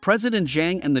 President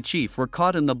Zhang and the chief were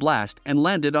caught in the blast and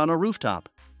landed on a rooftop.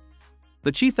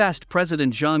 The chief asked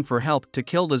President Zhang for help to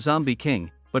kill the zombie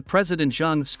king, but President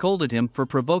Zhang scolded him for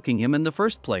provoking him in the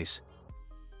first place.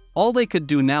 All they could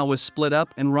do now was split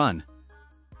up and run.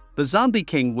 The zombie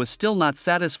king was still not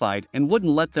satisfied and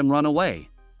wouldn't let them run away.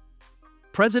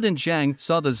 President Zhang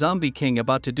saw the zombie king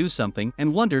about to do something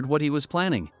and wondered what he was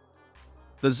planning.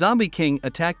 The zombie king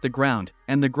attacked the ground,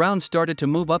 and the ground started to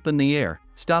move up in the air,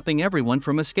 stopping everyone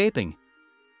from escaping.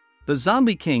 The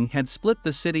zombie king had split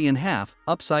the city in half,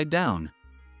 upside down.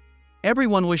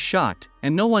 Everyone was shocked,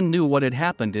 and no one knew what had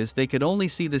happened as they could only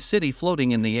see the city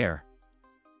floating in the air.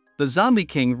 The zombie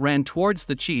king ran towards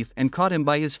the chief and caught him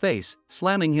by his face,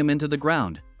 slamming him into the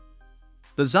ground.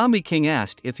 The zombie king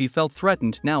asked if he felt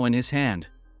threatened now in his hand.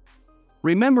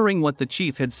 Remembering what the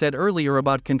chief had said earlier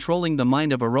about controlling the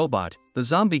mind of a robot, the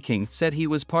zombie king said he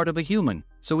was part of a human,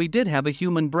 so he did have a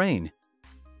human brain.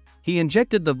 He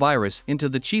injected the virus into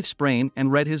the chief's brain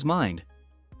and read his mind.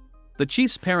 The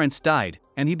chief's parents died,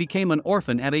 and he became an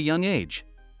orphan at a young age.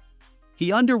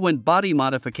 He underwent body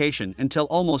modification until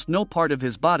almost no part of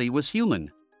his body was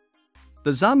human.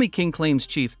 The zombie king claims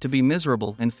chief to be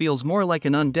miserable and feels more like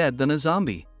an undead than a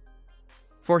zombie.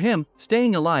 For him,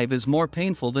 staying alive is more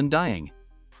painful than dying.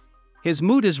 His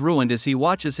mood is ruined as he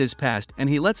watches his past and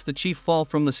he lets the chief fall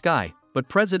from the sky, but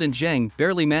President Zhang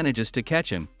barely manages to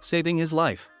catch him, saving his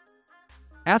life.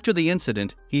 After the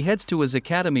incident, he heads to his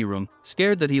academy room,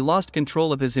 scared that he lost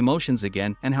control of his emotions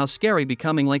again and how scary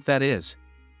becoming like that is.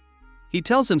 He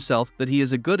tells himself that he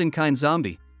is a good and kind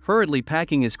zombie, hurriedly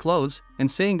packing his clothes and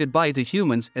saying goodbye to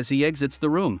humans as he exits the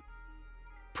room.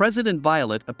 President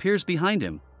Violet appears behind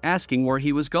him, asking where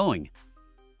he was going.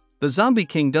 The zombie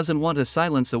king doesn't want to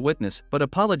silence a witness but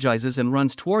apologizes and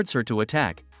runs towards her to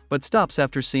attack, but stops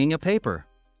after seeing a paper.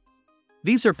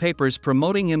 These are papers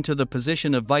promoting him to the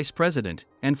position of vice president,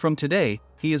 and from today,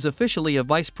 he is officially a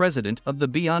vice president of the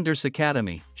Beyonders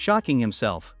Academy, shocking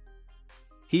himself.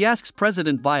 He asks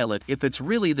President Violet if it's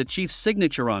really the chief's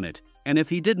signature on it, and if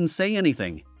he didn't say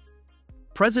anything.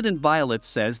 President Violet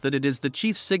says that it is the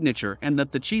chief's signature and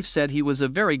that the chief said he was a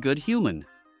very good human.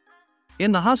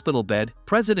 In the hospital bed,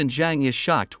 President Zhang is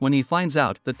shocked when he finds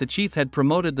out that the chief had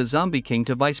promoted the zombie king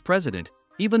to vice president,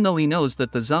 even though he knows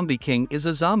that the zombie king is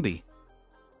a zombie.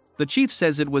 The chief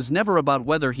says it was never about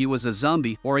whether he was a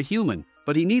zombie or a human,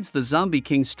 but he needs the zombie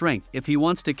king's strength if he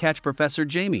wants to catch Professor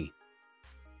Jamie.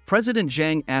 President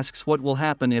Zhang asks what will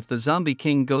happen if the zombie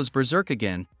king goes berserk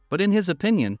again, but in his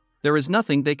opinion, there is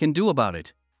nothing they can do about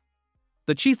it.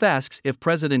 The chief asks if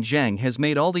President Zhang has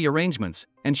made all the arrangements,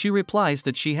 and she replies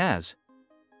that she has.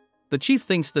 The chief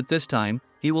thinks that this time,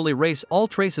 he will erase all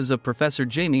traces of Professor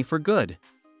Jamie for good.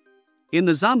 In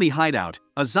the zombie hideout,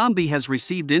 a zombie has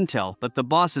received intel that the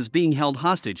boss is being held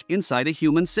hostage inside a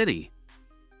human city.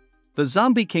 The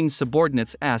zombie king's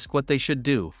subordinates ask what they should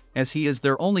do, as he is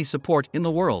their only support in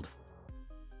the world.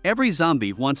 Every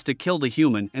zombie wants to kill the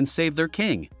human and save their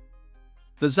king.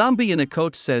 The zombie in a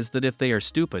coat says that if they are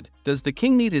stupid, does the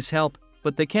king need his help,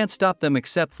 but they can't stop them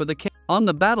except for the king. On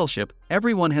the battleship,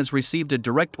 everyone has received a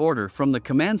direct order from the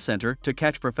command center to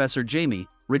catch Professor Jamie,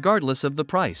 regardless of the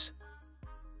price.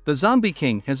 The zombie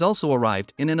king has also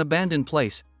arrived in an abandoned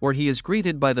place, where he is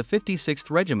greeted by the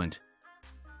 56th Regiment.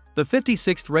 The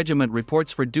 56th Regiment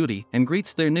reports for duty and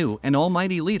greets their new and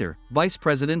almighty leader, Vice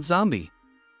President Zom-Bie.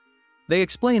 They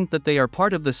explained that they are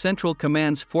part of the Central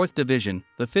Command's 4th Division,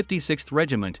 the 56th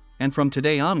Regiment, and from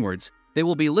today onwards, they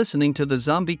will be listening to the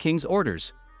Zombie King's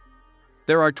orders.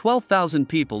 There are 12,000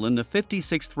 people in the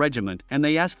 56th Regiment and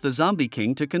they asked the Zombie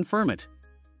King to confirm it.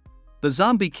 The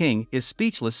Zombie King is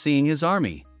speechless seeing his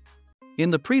army.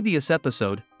 In the previous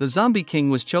episode, the Zombie King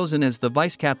was chosen as the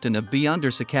vice captain of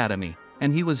Beyonders Academy,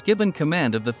 and he was given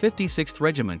command of the 56th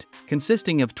Regiment,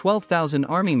 consisting of 12,000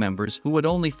 army members who would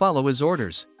only follow his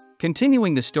orders.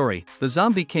 Continuing the story, the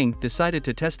Zombie King decided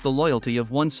to test the loyalty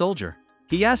of one soldier.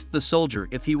 He asked the soldier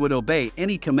if he would obey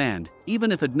any command,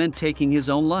 even if it meant taking his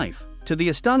own life. To the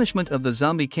astonishment of the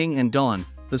Zombie King and Dawn,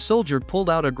 the soldier pulled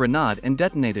out a grenade and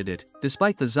detonated it,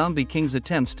 despite the Zombie King's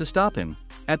attempts to stop him.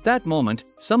 At that moment,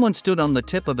 someone stood on the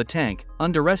tip of a tank,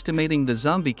 underestimating the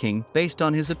Zombie King based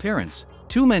on his appearance.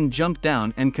 Two men jumped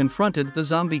down and confronted the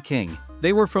Zombie King.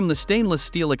 They were from the Stainless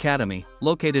Steel Academy,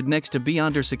 located next to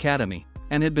Beyonders Academy,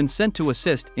 and had been sent to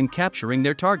assist in capturing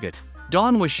their target.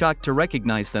 Dawn was shocked to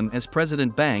recognize them as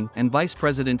President Bang and Vice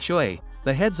President Choi,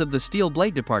 the heads of the Steel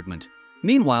Blade Department.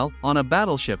 Meanwhile, on a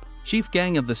battleship, Chief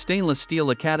Gang of the Stainless Steel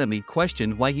Academy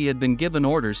questioned why he had been given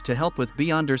orders to help with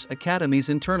Beyonders Academy's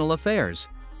internal affairs.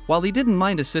 While he didn't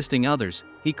mind assisting others,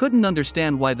 he couldn't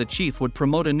understand why the chief would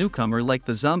promote a newcomer like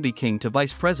the Zombie King to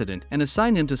vice president and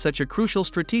assign him to such a crucial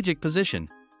strategic position.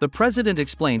 The president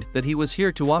explained that he was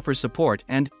here to offer support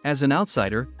and, as an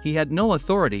outsider, he had no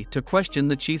authority to question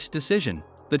the chief's decision.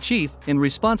 The chief, in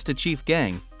response to Chief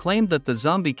Gang, claimed that the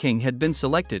Zombie King had been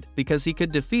selected because he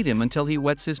could defeat him until he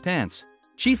wets his pants.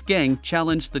 Chief Gang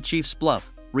challenged the chief's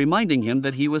bluff, reminding him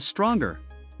that he was stronger.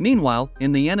 Meanwhile,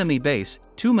 in the enemy base,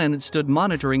 two men stood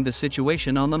monitoring the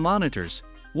situation on the monitors.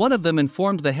 One of them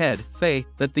informed the head, Faye,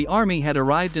 that the army had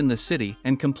arrived in the city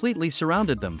and completely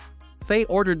surrounded them. Faye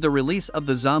ordered the release of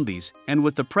the zombies, and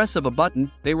with the press of a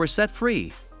button, they were set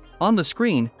free. On the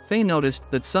screen, Faye noticed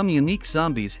that some unique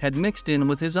zombies had mixed in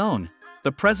with his own.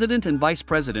 The president and vice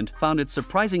president found it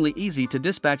surprisingly easy to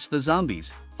dispatch the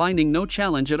zombies, finding no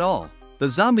challenge at all. The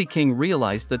Zombie King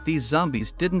realized that these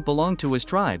zombies didn't belong to his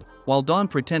tribe, while Dawn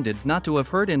pretended not to have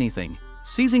heard anything.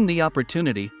 Seizing the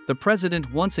opportunity, the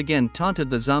president once again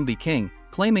taunted the Zombie King,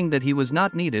 claiming that he was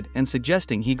not needed and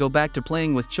suggesting he go back to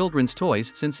playing with children's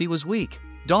toys since he was weak.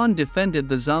 Dawn defended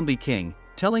the Zombie King,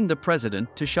 telling the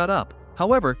president to shut up.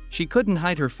 However, she couldn't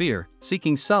hide her fear,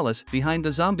 seeking solace behind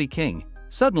the Zombie King.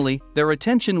 Suddenly, their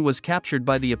attention was captured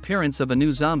by the appearance of a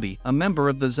new zombie, a member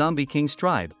of the Zombie King's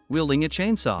tribe, wielding a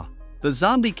chainsaw. The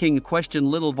Zombie King questioned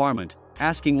Little Varmint,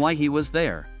 asking why he was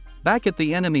there. Back at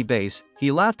the enemy base, he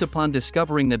laughed upon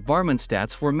discovering that Varmint's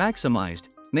stats were maximized,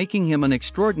 making him an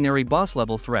extraordinary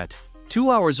boss-level threat.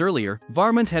 2 hours earlier,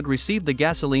 Varmint had received the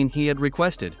gasoline he had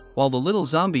requested, while the little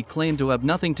zombie claimed to have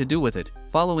nothing to do with it,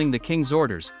 following the king's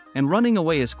orders, and running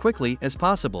away as quickly as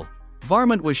possible.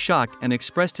 Varmint was shocked and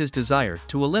expressed his desire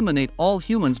to eliminate all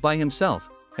humans by himself,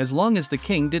 as long as the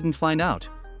king didn't find out.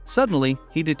 Suddenly,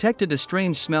 he detected a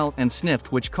strange smell and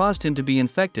sniffed, which caused him to be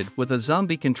infected with a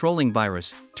zombie-controlling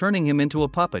virus, turning him into a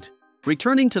puppet.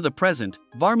 Returning to the present,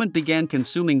 Varmint began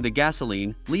consuming the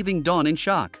gasoline, leaving Dawn in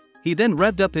shock. He then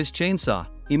revved up his chainsaw,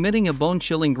 emitting a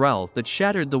bone-chilling growl that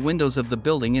shattered the windows of the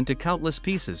building into countless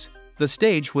pieces. The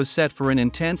stage was set for an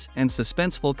intense and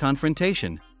suspenseful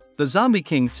confrontation. The Zombie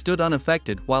King stood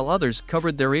unaffected while others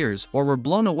covered their ears or were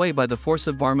blown away by the force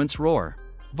of Varmint's roar.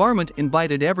 Varmint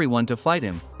invited everyone to fight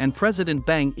him, and President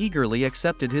Bang eagerly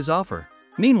accepted his offer.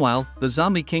 Meanwhile, the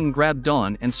Zombie King grabbed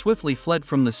Dawn and swiftly fled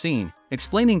from the scene,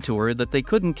 explaining to her that they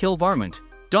couldn't kill Varmint.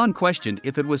 Dawn questioned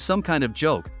if it was some kind of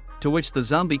joke, to which the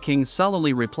Zombie King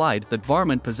solemnly replied that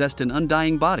Varmint possessed an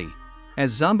undying body.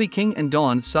 As Zombie King and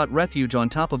Dawn sought refuge on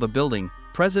top of a building,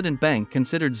 President Bang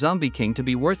considered Zombie King to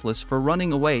be worthless for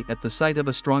running away at the sight of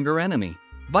a stronger enemy.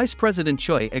 Vice President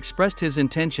Choi expressed his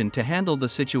intention to handle the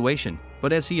situation,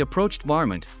 but as he approached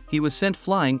Varmint, he was sent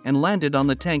flying and landed on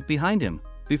the tank behind him.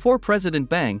 Before President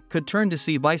Bang could turn to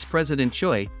see Vice President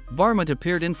Choi, Varmint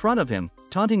appeared in front of him,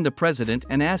 taunting the president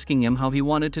and asking him how he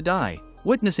wanted to die.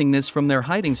 Witnessing this from their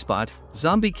hiding spot,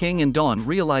 Zombie King and Dawn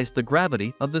realized the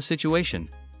gravity of the situation.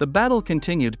 The battle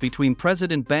continued between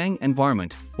President Bang and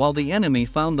Varmint, while the enemy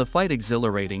found the fight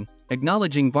exhilarating,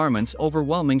 acknowledging Varmint's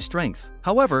overwhelming strength.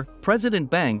 However, President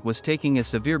Bang was taking a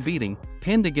severe beating,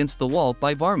 pinned against the wall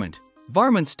by Varmint.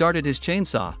 Varmint started his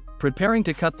chainsaw, preparing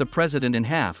to cut the president in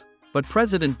half, but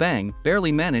President Bang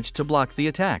barely managed to block the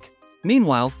attack.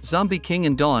 Meanwhile, Zombie King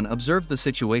and Dawn observed the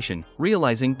situation,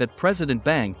 realizing that President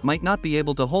Bang might not be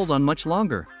able to hold on much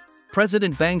longer.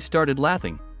 President Bang started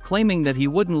laughing, claiming that he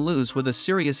wouldn't lose with a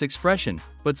serious expression,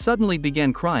 but suddenly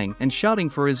began crying and shouting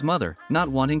for his mother, not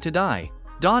wanting to die.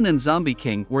 Dawn and Zombie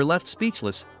King were left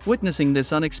speechless, witnessing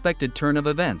this unexpected turn of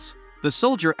events. The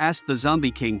soldier asked the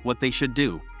Zombie King what they should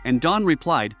do, and Dawn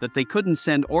replied that they couldn't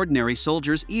send ordinary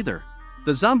soldiers either.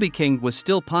 The Zombie King was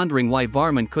still pondering why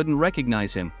Varmint couldn't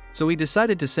recognize him, so he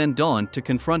decided to send Dawn to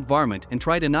confront Varmint and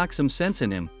try to knock some sense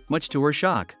in him, much to her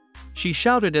shock. She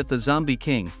shouted at the Zombie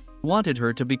King, wanted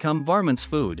her to become Varmint's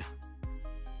food.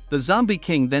 The Zombie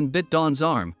King then bit Dawn's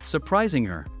arm, surprising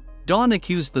her. Dawn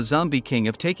accused the Zombie King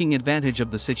of taking advantage of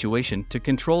the situation to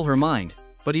control her mind,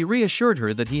 but he reassured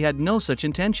her that he had no such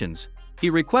intentions. He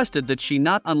requested that she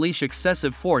not unleash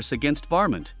excessive force against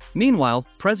Varmint. Meanwhile,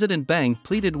 President Bang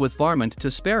pleaded with Varmint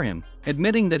to spare him,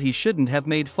 admitting that he shouldn't have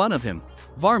made fun of him.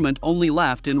 Varmint only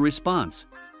laughed in response.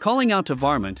 Calling out to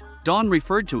Varmint, Dawn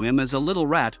referred to him as a little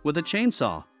rat with a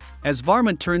chainsaw. As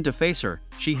Varmint turned to face her,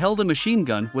 she held a machine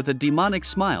gun with a demonic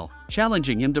smile,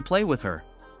 challenging him to play with her.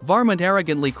 Varmint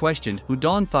arrogantly questioned who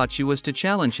Dawn thought she was to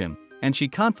challenge him, and she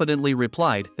confidently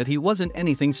replied that he wasn't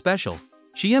anything special.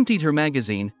 She emptied her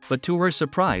magazine, but to her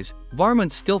surprise,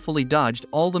 Varmint skillfully dodged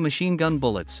all the machine gun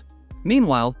bullets.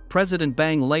 Meanwhile, President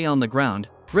Bang lay on the ground,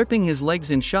 gripping his legs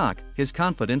in shock, his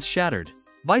confidence shattered.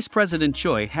 Vice President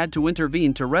Choi had to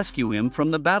intervene to rescue him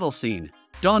from the battle scene.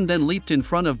 Dawn then leaped in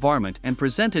front of Varmint and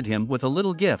presented him with a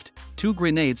little gift, 2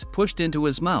 grenades pushed into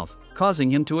his mouth, causing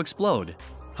him to explode.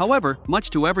 However,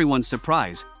 much to everyone's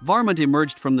surprise, Varmint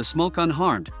emerged from the smoke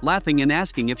unharmed, laughing and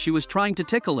asking if she was trying to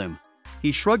tickle him.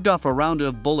 He shrugged off a round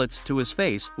of bullets to his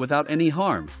face without any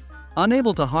harm.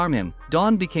 Unable to harm him,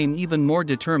 Dawn became even more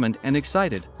determined and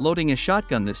excited, loading a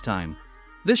shotgun this time.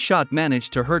 This shot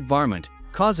managed to hurt Varmint,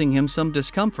 causing him some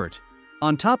discomfort.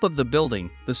 On top of the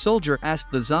building, the soldier asked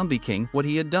the Zombie King what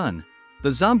he had done.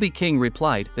 The Zombie King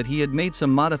replied that he had made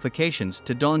some modifications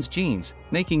to Dawn's genes,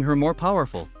 making her more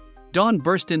powerful. Dawn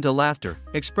burst into laughter,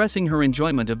 expressing her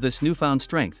enjoyment of this newfound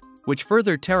strength, which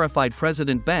further terrified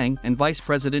President Bang and Vice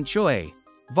President Choi.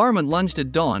 Varmint lunged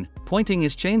at Dawn, pointing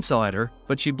his chainsaw at her,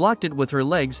 but she blocked it with her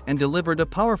legs and delivered a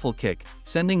powerful kick,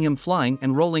 sending him flying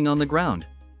and rolling on the ground.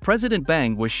 President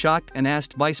Bang was shocked and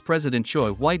asked Vice President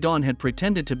Choi why Dawn had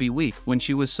pretended to be weak when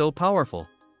she was so powerful.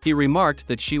 He remarked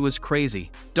that she was crazy.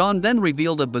 Dawn then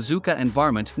revealed a bazooka and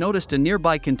Varmint noticed a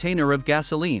nearby container of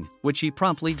gasoline, which he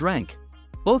promptly drank.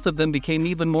 Both of them became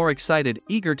even more excited,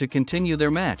 eager to continue their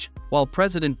match, while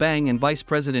President Bang and Vice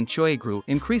President Choi grew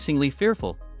increasingly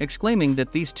fearful, exclaiming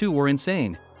that these two were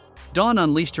insane. Dawn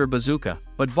unleashed her bazooka,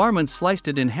 but Varmint sliced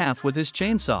it in half with his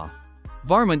chainsaw.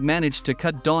 Varmint managed to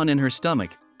cut Dawn in her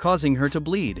stomach, causing her to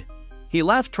bleed. He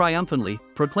laughed triumphantly,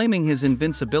 proclaiming his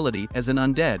invincibility as an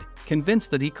undead,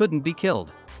 convinced that he couldn't be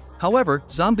killed. However,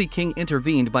 Zombie King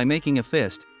intervened by making a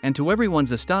fist, and to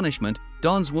everyone's astonishment,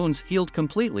 Dawn's wounds healed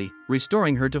completely,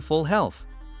 restoring her to full health.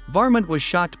 Varmint was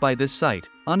shocked by this sight,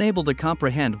 unable to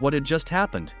comprehend what had just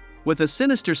happened. With a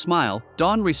sinister smile,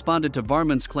 Dawn responded to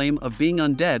Varmint's claim of being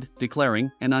undead,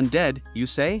 declaring, "An undead, you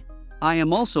say? I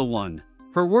am also one."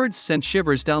 Her words sent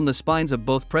shivers down the spines of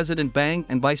both President Bang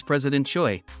and Vice President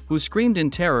Choi, who screamed in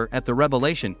terror at the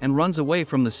revelation and runs away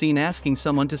from the scene asking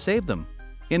someone to save them.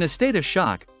 In a state of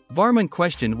shock, Varmint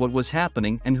questioned what was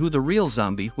happening and who the real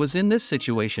zombie was in this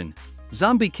situation.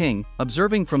 Zombie King,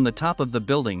 observing from the top of the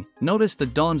building, noticed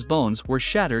that Dawn's bones were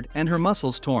shattered and her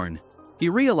muscles torn. He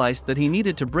realized that he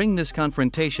needed to bring this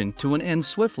confrontation to an end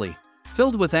swiftly.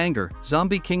 Filled with anger,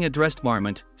 Zombie King addressed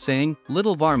Varmint, saying,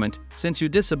 "Little Varmint, since you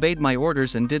disobeyed my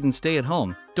orders and didn't stay at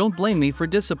home, don't blame me for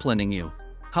disciplining you."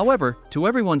 However, to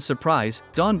everyone's surprise,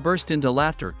 Dawn burst into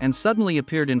laughter and suddenly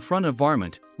appeared in front of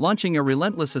Varmint, launching a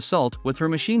relentless assault with her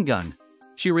machine gun.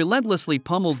 She relentlessly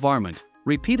pummeled Varmint,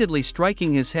 repeatedly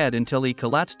striking his head until he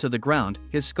collapsed to the ground,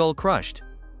 his skull crushed.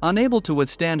 Unable to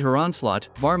withstand her onslaught,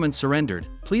 Varmint surrendered,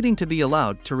 pleading to be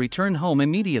allowed to return home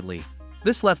immediately.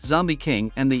 This left Zombie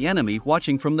King and the enemy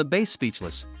watching from the base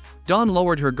speechless. Dawn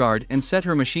lowered her guard and set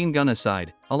her machine gun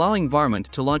aside, allowing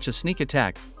Varmint to launch a sneak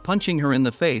attack, punching her in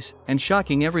the face and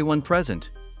shocking everyone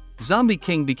present. Zombie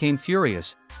King became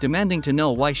furious, demanding to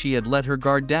know why she had let her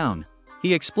guard down.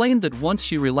 He explained that once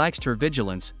she relaxed her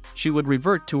vigilance, she would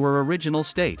revert to her original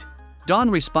state.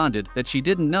 Dawn responded that she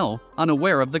didn't know,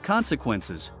 unaware of the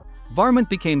consequences. Varmint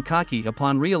became cocky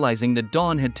upon realizing that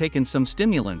Dawn had taken some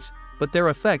stimulants, but their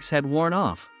effects had worn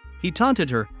off. He taunted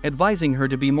her, advising her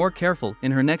to be more careful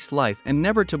in her next life and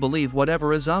never to believe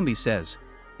whatever a zombie says.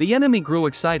 The enemy grew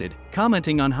excited,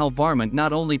 commenting on how Varmint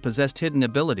not only possessed hidden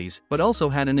abilities but also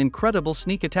had an incredible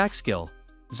sneak attack skill.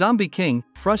 Zombie King,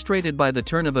 frustrated by the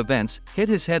turn of events, hit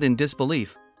his head in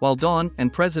disbelief, while Dawn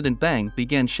and President Bang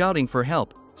began shouting for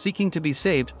help, seeking to be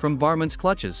saved from Varmint's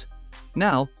clutches.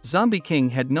 Now, Zombie King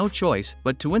had no choice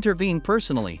but to intervene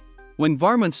personally. When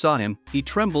Varmint saw him, he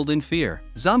trembled in fear.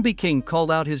 Zom-Bie King called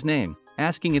out his name,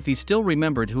 asking if he still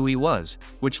remembered who he was,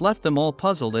 which left them all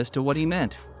puzzled as to what he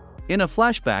meant. In a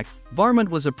flashback,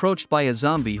 Varmint was approached by a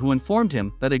zombie who informed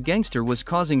him that a gangster was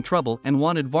causing trouble and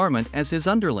wanted Varmint as his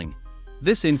underling.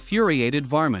 This infuriated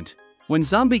Varmint. When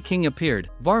Zom-Bie King appeared,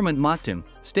 Varmint mocked him,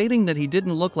 stating that he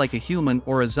didn't look like a human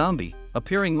or a zombie,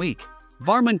 appearing weak.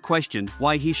 Varmint questioned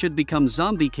why he should become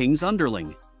Zom-Bie King's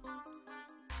underling.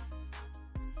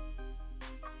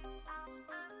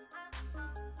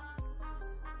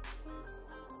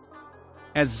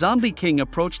 As Zom-Bie King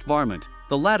approached Varmint,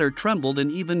 the latter trembled in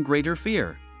even greater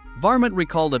fear. Varmint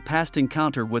recalled a past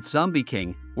encounter with Zom-Bie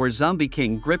King, where Zom-Bie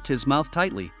King gripped his mouth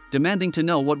tightly, demanding to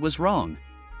know what was wrong.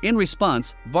 In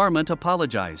response, Varmint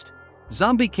apologized.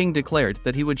 Zom-Bie King declared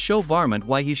that he would show Varmint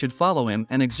why he should follow him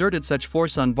and exerted such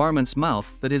force on Varmint's mouth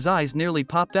that his eyes nearly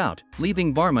popped out,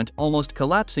 leaving Varmint almost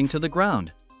collapsing to the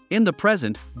ground. In the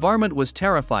present, Varmint was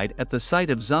terrified at the sight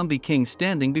of Zom-Bie King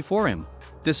standing before him.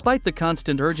 Despite the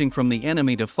constant urging from the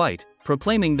enemy to fight,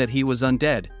 proclaiming that he was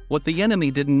undead, what the enemy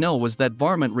didn't know was that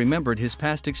Varmint remembered his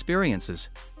past experiences.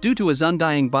 Due to his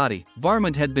undying body,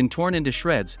 Varmint had been torn into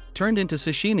shreds, turned into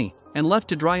sashimi, and left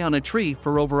to dry on a tree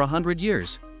for over 100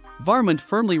 years. Varmint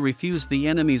firmly refused the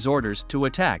enemy's orders to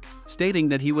attack, stating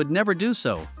that he would never do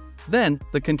so. Then,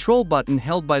 the control button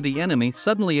held by the enemy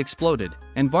suddenly exploded,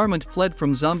 and Varmint fled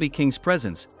from Zom-Bie King's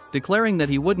presence, declaring that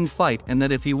he wouldn't fight and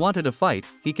that if he wanted to fight,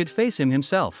 he could face him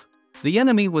himself. The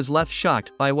enemy was left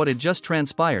shocked by what had just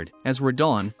transpired, as were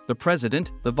Dawn, the president,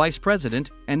 the vice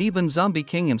president, and even Zom-Bie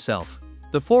King himself.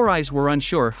 The Four Eyes were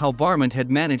unsure how Varmint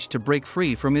had managed to break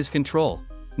free from his control.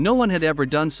 No one had ever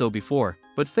done so before,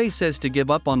 but Faye says to give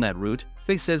up on that route.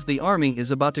 Faye says the army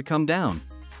is about to come down.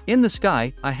 In the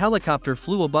sky, a helicopter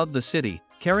flew above the city,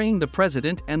 carrying the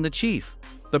president and the chief.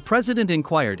 The president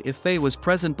inquired if Faye was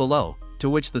present below, to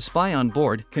which the spy on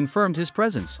board confirmed his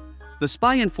presence. The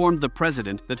spy informed the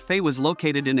president that Faye was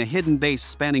located in a hidden base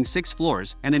spanning 6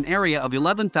 floors and an area of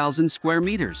 11,000 square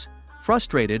meters.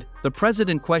 Frustrated, the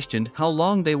president questioned how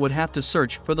long they would have to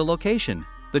search for the location.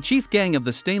 The chief gang of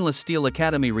the Stainless Steel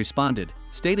Academy responded,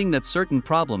 stating that certain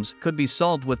problems could be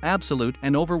solved with absolute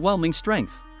and overwhelming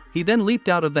strength. He then leaped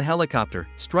out of the helicopter,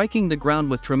 striking the ground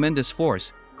with tremendous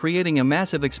force, creating a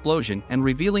massive explosion and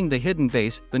revealing the hidden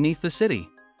base beneath the city.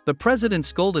 The president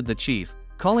scolded the chief,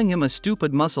 calling him a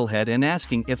stupid musclehead and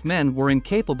asking if men were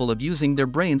incapable of using their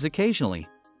brains occasionally.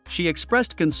 She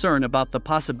expressed concern about the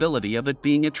possibility of it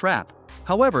being a trap.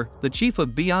 However, the chief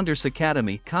of Beyonders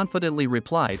Academy confidently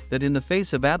replied that in the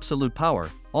face of absolute power,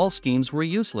 all schemes were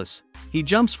useless. He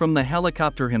jumps from the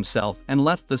helicopter himself and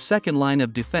left the second line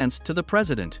of defense to the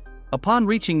president. Upon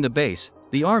reaching the base,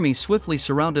 the army swiftly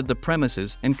surrounded the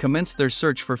premises and commenced their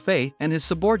search for Faye and his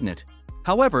subordinate.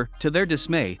 However, to their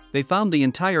dismay, they found the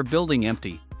entire building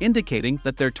empty, indicating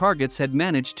that their targets had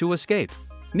managed to escape.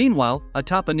 Meanwhile,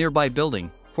 atop a nearby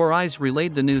building, Four Eyes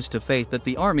relayed the news to Faye that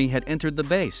the army had entered the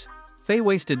base. Faye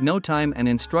wasted no time and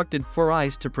instructed Four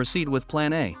Eyes to proceed with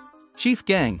Plan A. Chief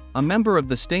Gang, a member of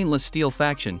the Stainless Steel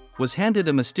faction, was handed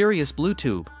a mysterious blue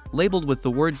tube, labeled with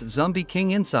the words Zom-Bie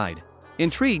King inside.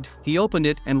 Intrigued, he opened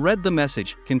it and read the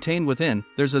message contained within: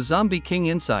 "There's a Zom-Bie King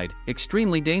inside,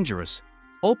 extremely dangerous.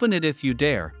 Open it if you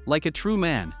dare, like a true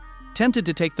man." Tempted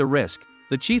to take the risk,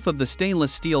 the chief of the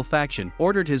Stainless Steel faction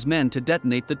ordered his men to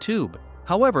detonate the tube.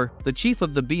 However, the chief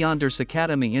of the Beyonders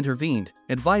Academy intervened,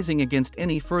 advising against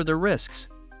any further risks.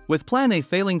 With Plan A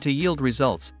failing to yield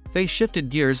results, Faye shifted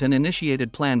gears and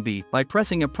initiated Plan B by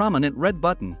pressing a prominent red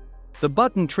button. The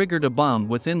button triggered a bomb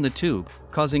within the tube,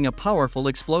 causing a powerful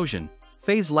explosion.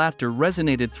 Faye's laughter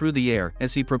resonated through the air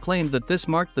as he proclaimed that this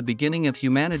marked the beginning of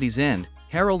humanity's end,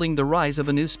 heralding the rise of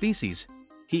a new species.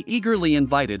 He eagerly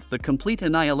invited the complete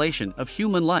annihilation of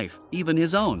human life, even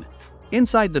his own.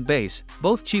 Inside the base,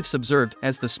 both chiefs observed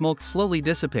as the smoke slowly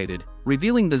dissipated,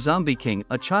 revealing the Zom-Bie King,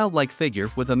 a childlike figure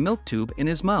with a milk tube in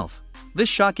his mouth. This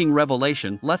shocking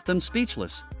revelation left them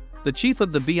speechless. The chief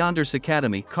of the Beyonders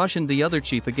Academy cautioned the other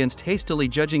chief against hastily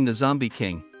judging the Zom-Bie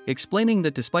King, explaining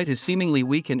that despite his seemingly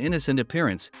weak and innocent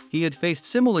appearance, he had faced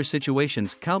similar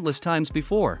situations countless times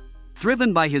before.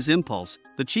 Driven by his impulse,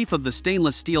 the chief of the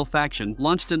Stainless Steel faction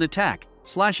launched an attack,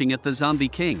 slashing at the Zom-Bie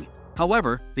King.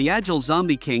 However, the agile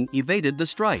Zom-Bie King evaded the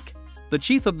strike. The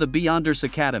chief of the Beyonders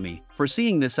Academy,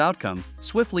 foreseeing this outcome,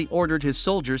 swiftly ordered his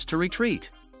soldiers to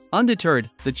retreat. Undeterred,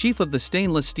 the chief of the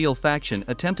Stainless Steel faction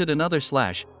attempted another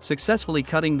slash, successfully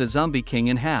cutting the Zom-Bie King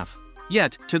in half.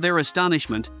 Yet, to their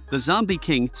astonishment, the Zom-Bie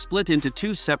King split into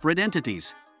 2 separate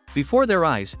entities. Before their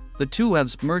eyes, the two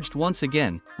halves merged once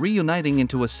again, reuniting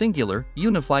into a singular,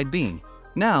 unified being.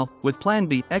 Now, with Plan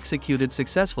B executed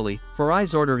successfully,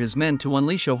 Farais orders his men to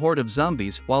unleash a horde of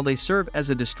zombies while they serve as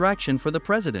a distraction for the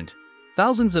president.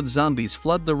 Thousands of zombies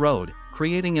flood the road,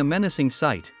 creating a menacing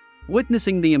sight.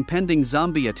 Witnessing the impending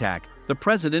zombie attack, the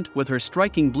president, with her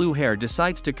striking blue hair,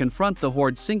 decides to confront the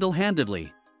horde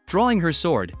single-handedly. Drawing her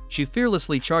sword, she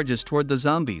fearlessly charges toward the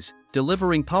zombies,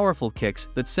 delivering powerful kicks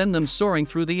that send them soaring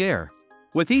through the air.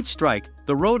 With each strike,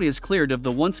 the road is cleared of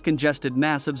the once congested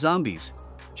mass of zombies.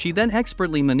 She then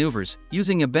expertly maneuvers,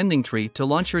 using a bending tree to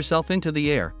launch herself into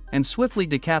the air, and swiftly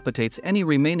decapitates any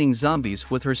remaining zombies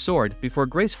with her sword before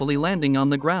gracefully landing on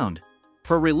the ground.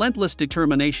 Her relentless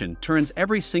determination turns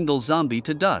every single zombie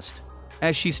to dust.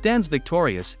 As she stands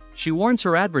victorious, she warns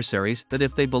her adversaries that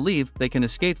if they believe they can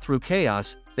escape through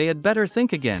chaos, they had better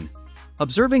think again.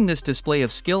 Observing this display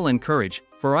of skill and courage,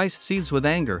 Farais seethes with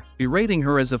anger, berating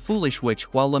her as a foolish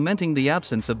witch while lamenting the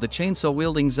absence of the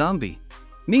chainsaw-wielding zombie.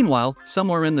 Meanwhile,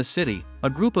 somewhere in the city, a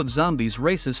group of zombies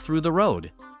races through the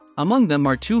road. Among them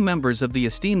are two members of the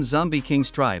esteemed Zombie King's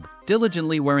tribe,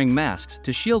 diligently wearing masks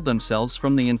to shield themselves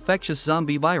from the infectious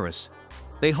zombie virus.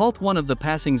 They halt one of the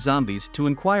passing zombies to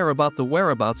inquire about the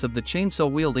whereabouts of the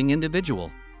chainsaw-wielding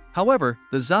individual. However,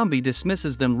 the zombie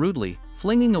dismisses them rudely,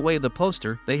 flinging away the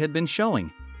poster they had been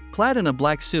showing. Clad in a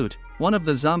black suit, one of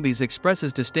the zombies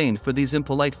expresses disdain for these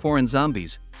impolite foreign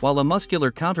zombies, while a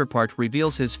muscular counterpart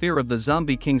reveals his fear of the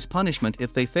Zombie King's punishment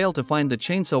if they fail to find the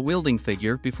chainsaw-wielding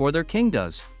figure before their king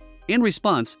does. In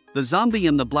response, the zombie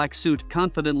in the black suit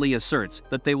confidently asserts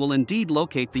that they will indeed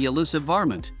locate the elusive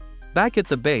varmint. Back at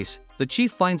the base, the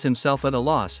chief finds himself at a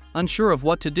loss, unsure of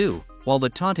what to do, while the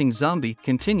taunting zombie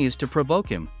continues to provoke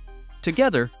him.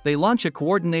 Together, they launch a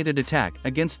coordinated attack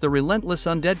against the relentless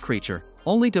undead creature,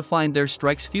 only to find their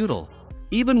strikes futile.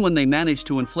 Even when they manage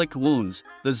to inflict wounds,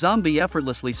 the zombie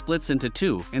effortlessly splits into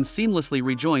two and seamlessly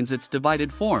rejoins its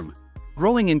divided form.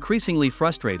 Growing increasingly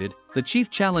frustrated, the chief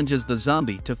challenges the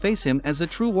zombie to face him as a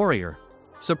true warrior.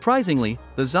 Surprisingly,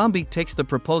 the zombie takes the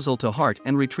proposal to heart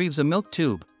and retrieves a milk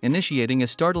tube, initiating a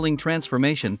startling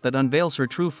transformation that unveils her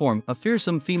true form, a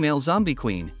fearsome female zombie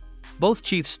queen. Both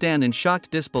chiefs stand in shocked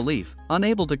disbelief,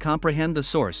 unable to comprehend the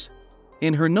source.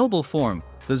 In her noble form,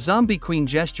 the zombie queen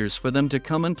gestures for them to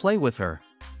come and play with her.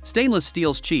 Stainless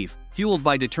Steel's chief, fueled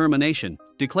by determination,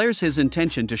 declares his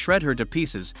intention to shred her to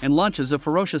pieces and launches a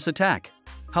ferocious attack.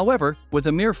 However, with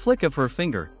a mere flick of her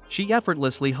finger, she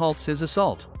effortlessly halts his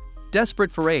assault.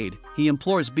 Desperate for aid, he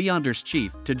implores Beyonder's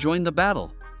chief to join the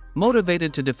battle.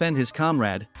 Motivated to defend his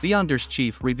comrade, Beyonder's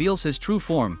chief reveals his true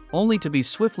form, only to be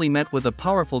swiftly met with a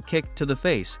powerful kick to the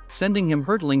face, sending him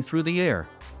hurtling through the air.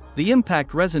 The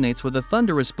impact resonates with a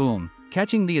thunderous boom,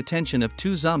 catching the attention of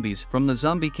two zombies from the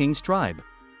Zombie King's tribe.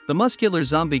 The muscular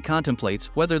zombie contemplates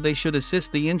whether they should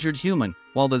assist the injured human,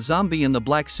 while the zombie in the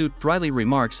black suit dryly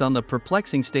remarks on the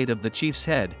perplexing state of the chief's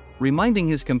head, reminding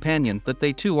his companion that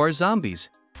they too are zombies.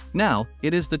 Now,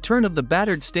 it is the turn of the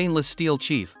battered stainless steel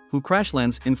chief, who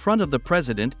crashlands in front of the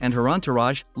president and her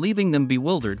entourage, leaving them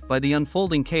bewildered by the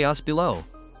unfolding chaos below.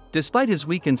 Despite his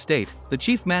weakened state, the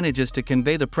chief manages to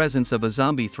convey the presence of a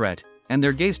zombie threat, and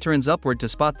their gaze turns upward to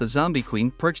spot the zombie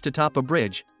queen perched atop a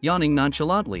bridge, yawning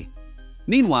nonchalantly.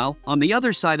 Meanwhile, on the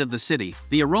other side of the city,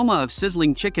 the aroma of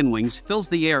sizzling chicken wings fills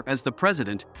the air as the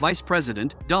president, vice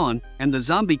president, Dawn, and the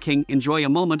zombie king enjoy a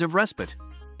moment of respite.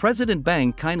 President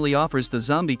Bang kindly offers the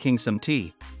zombie king some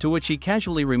tea, to which he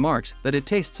casually remarks that it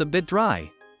tastes a bit dry.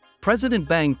 President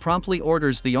Bang promptly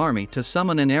orders the army to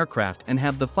summon an aircraft and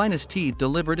have the finest tea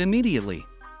delivered immediately.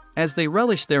 As they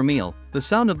relish their meal, the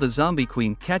sound of the zombie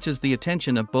queen catches the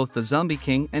attention of both the zombie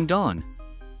king and Dawn.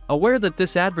 Aware that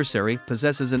this adversary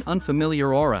possesses an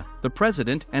unfamiliar aura, the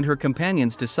president and her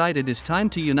companions decide it is time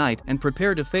to unite and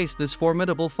prepare to face this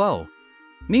formidable foe.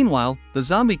 Meanwhile, the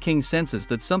zombie king senses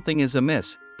that something is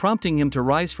amiss, prompting him to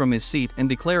rise from his seat and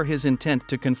declare his intent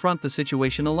to confront the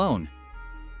situation alone.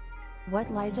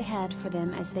 What lies ahead for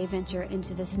them as they venture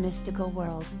into this mystical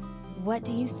world? What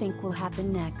do you think will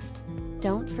happen next?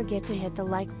 Don't forget to hit the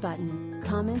like button,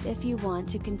 comment if you want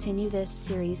to continue this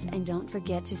series, and don't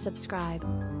forget to subscribe.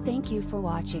 Thank you for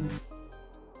watching.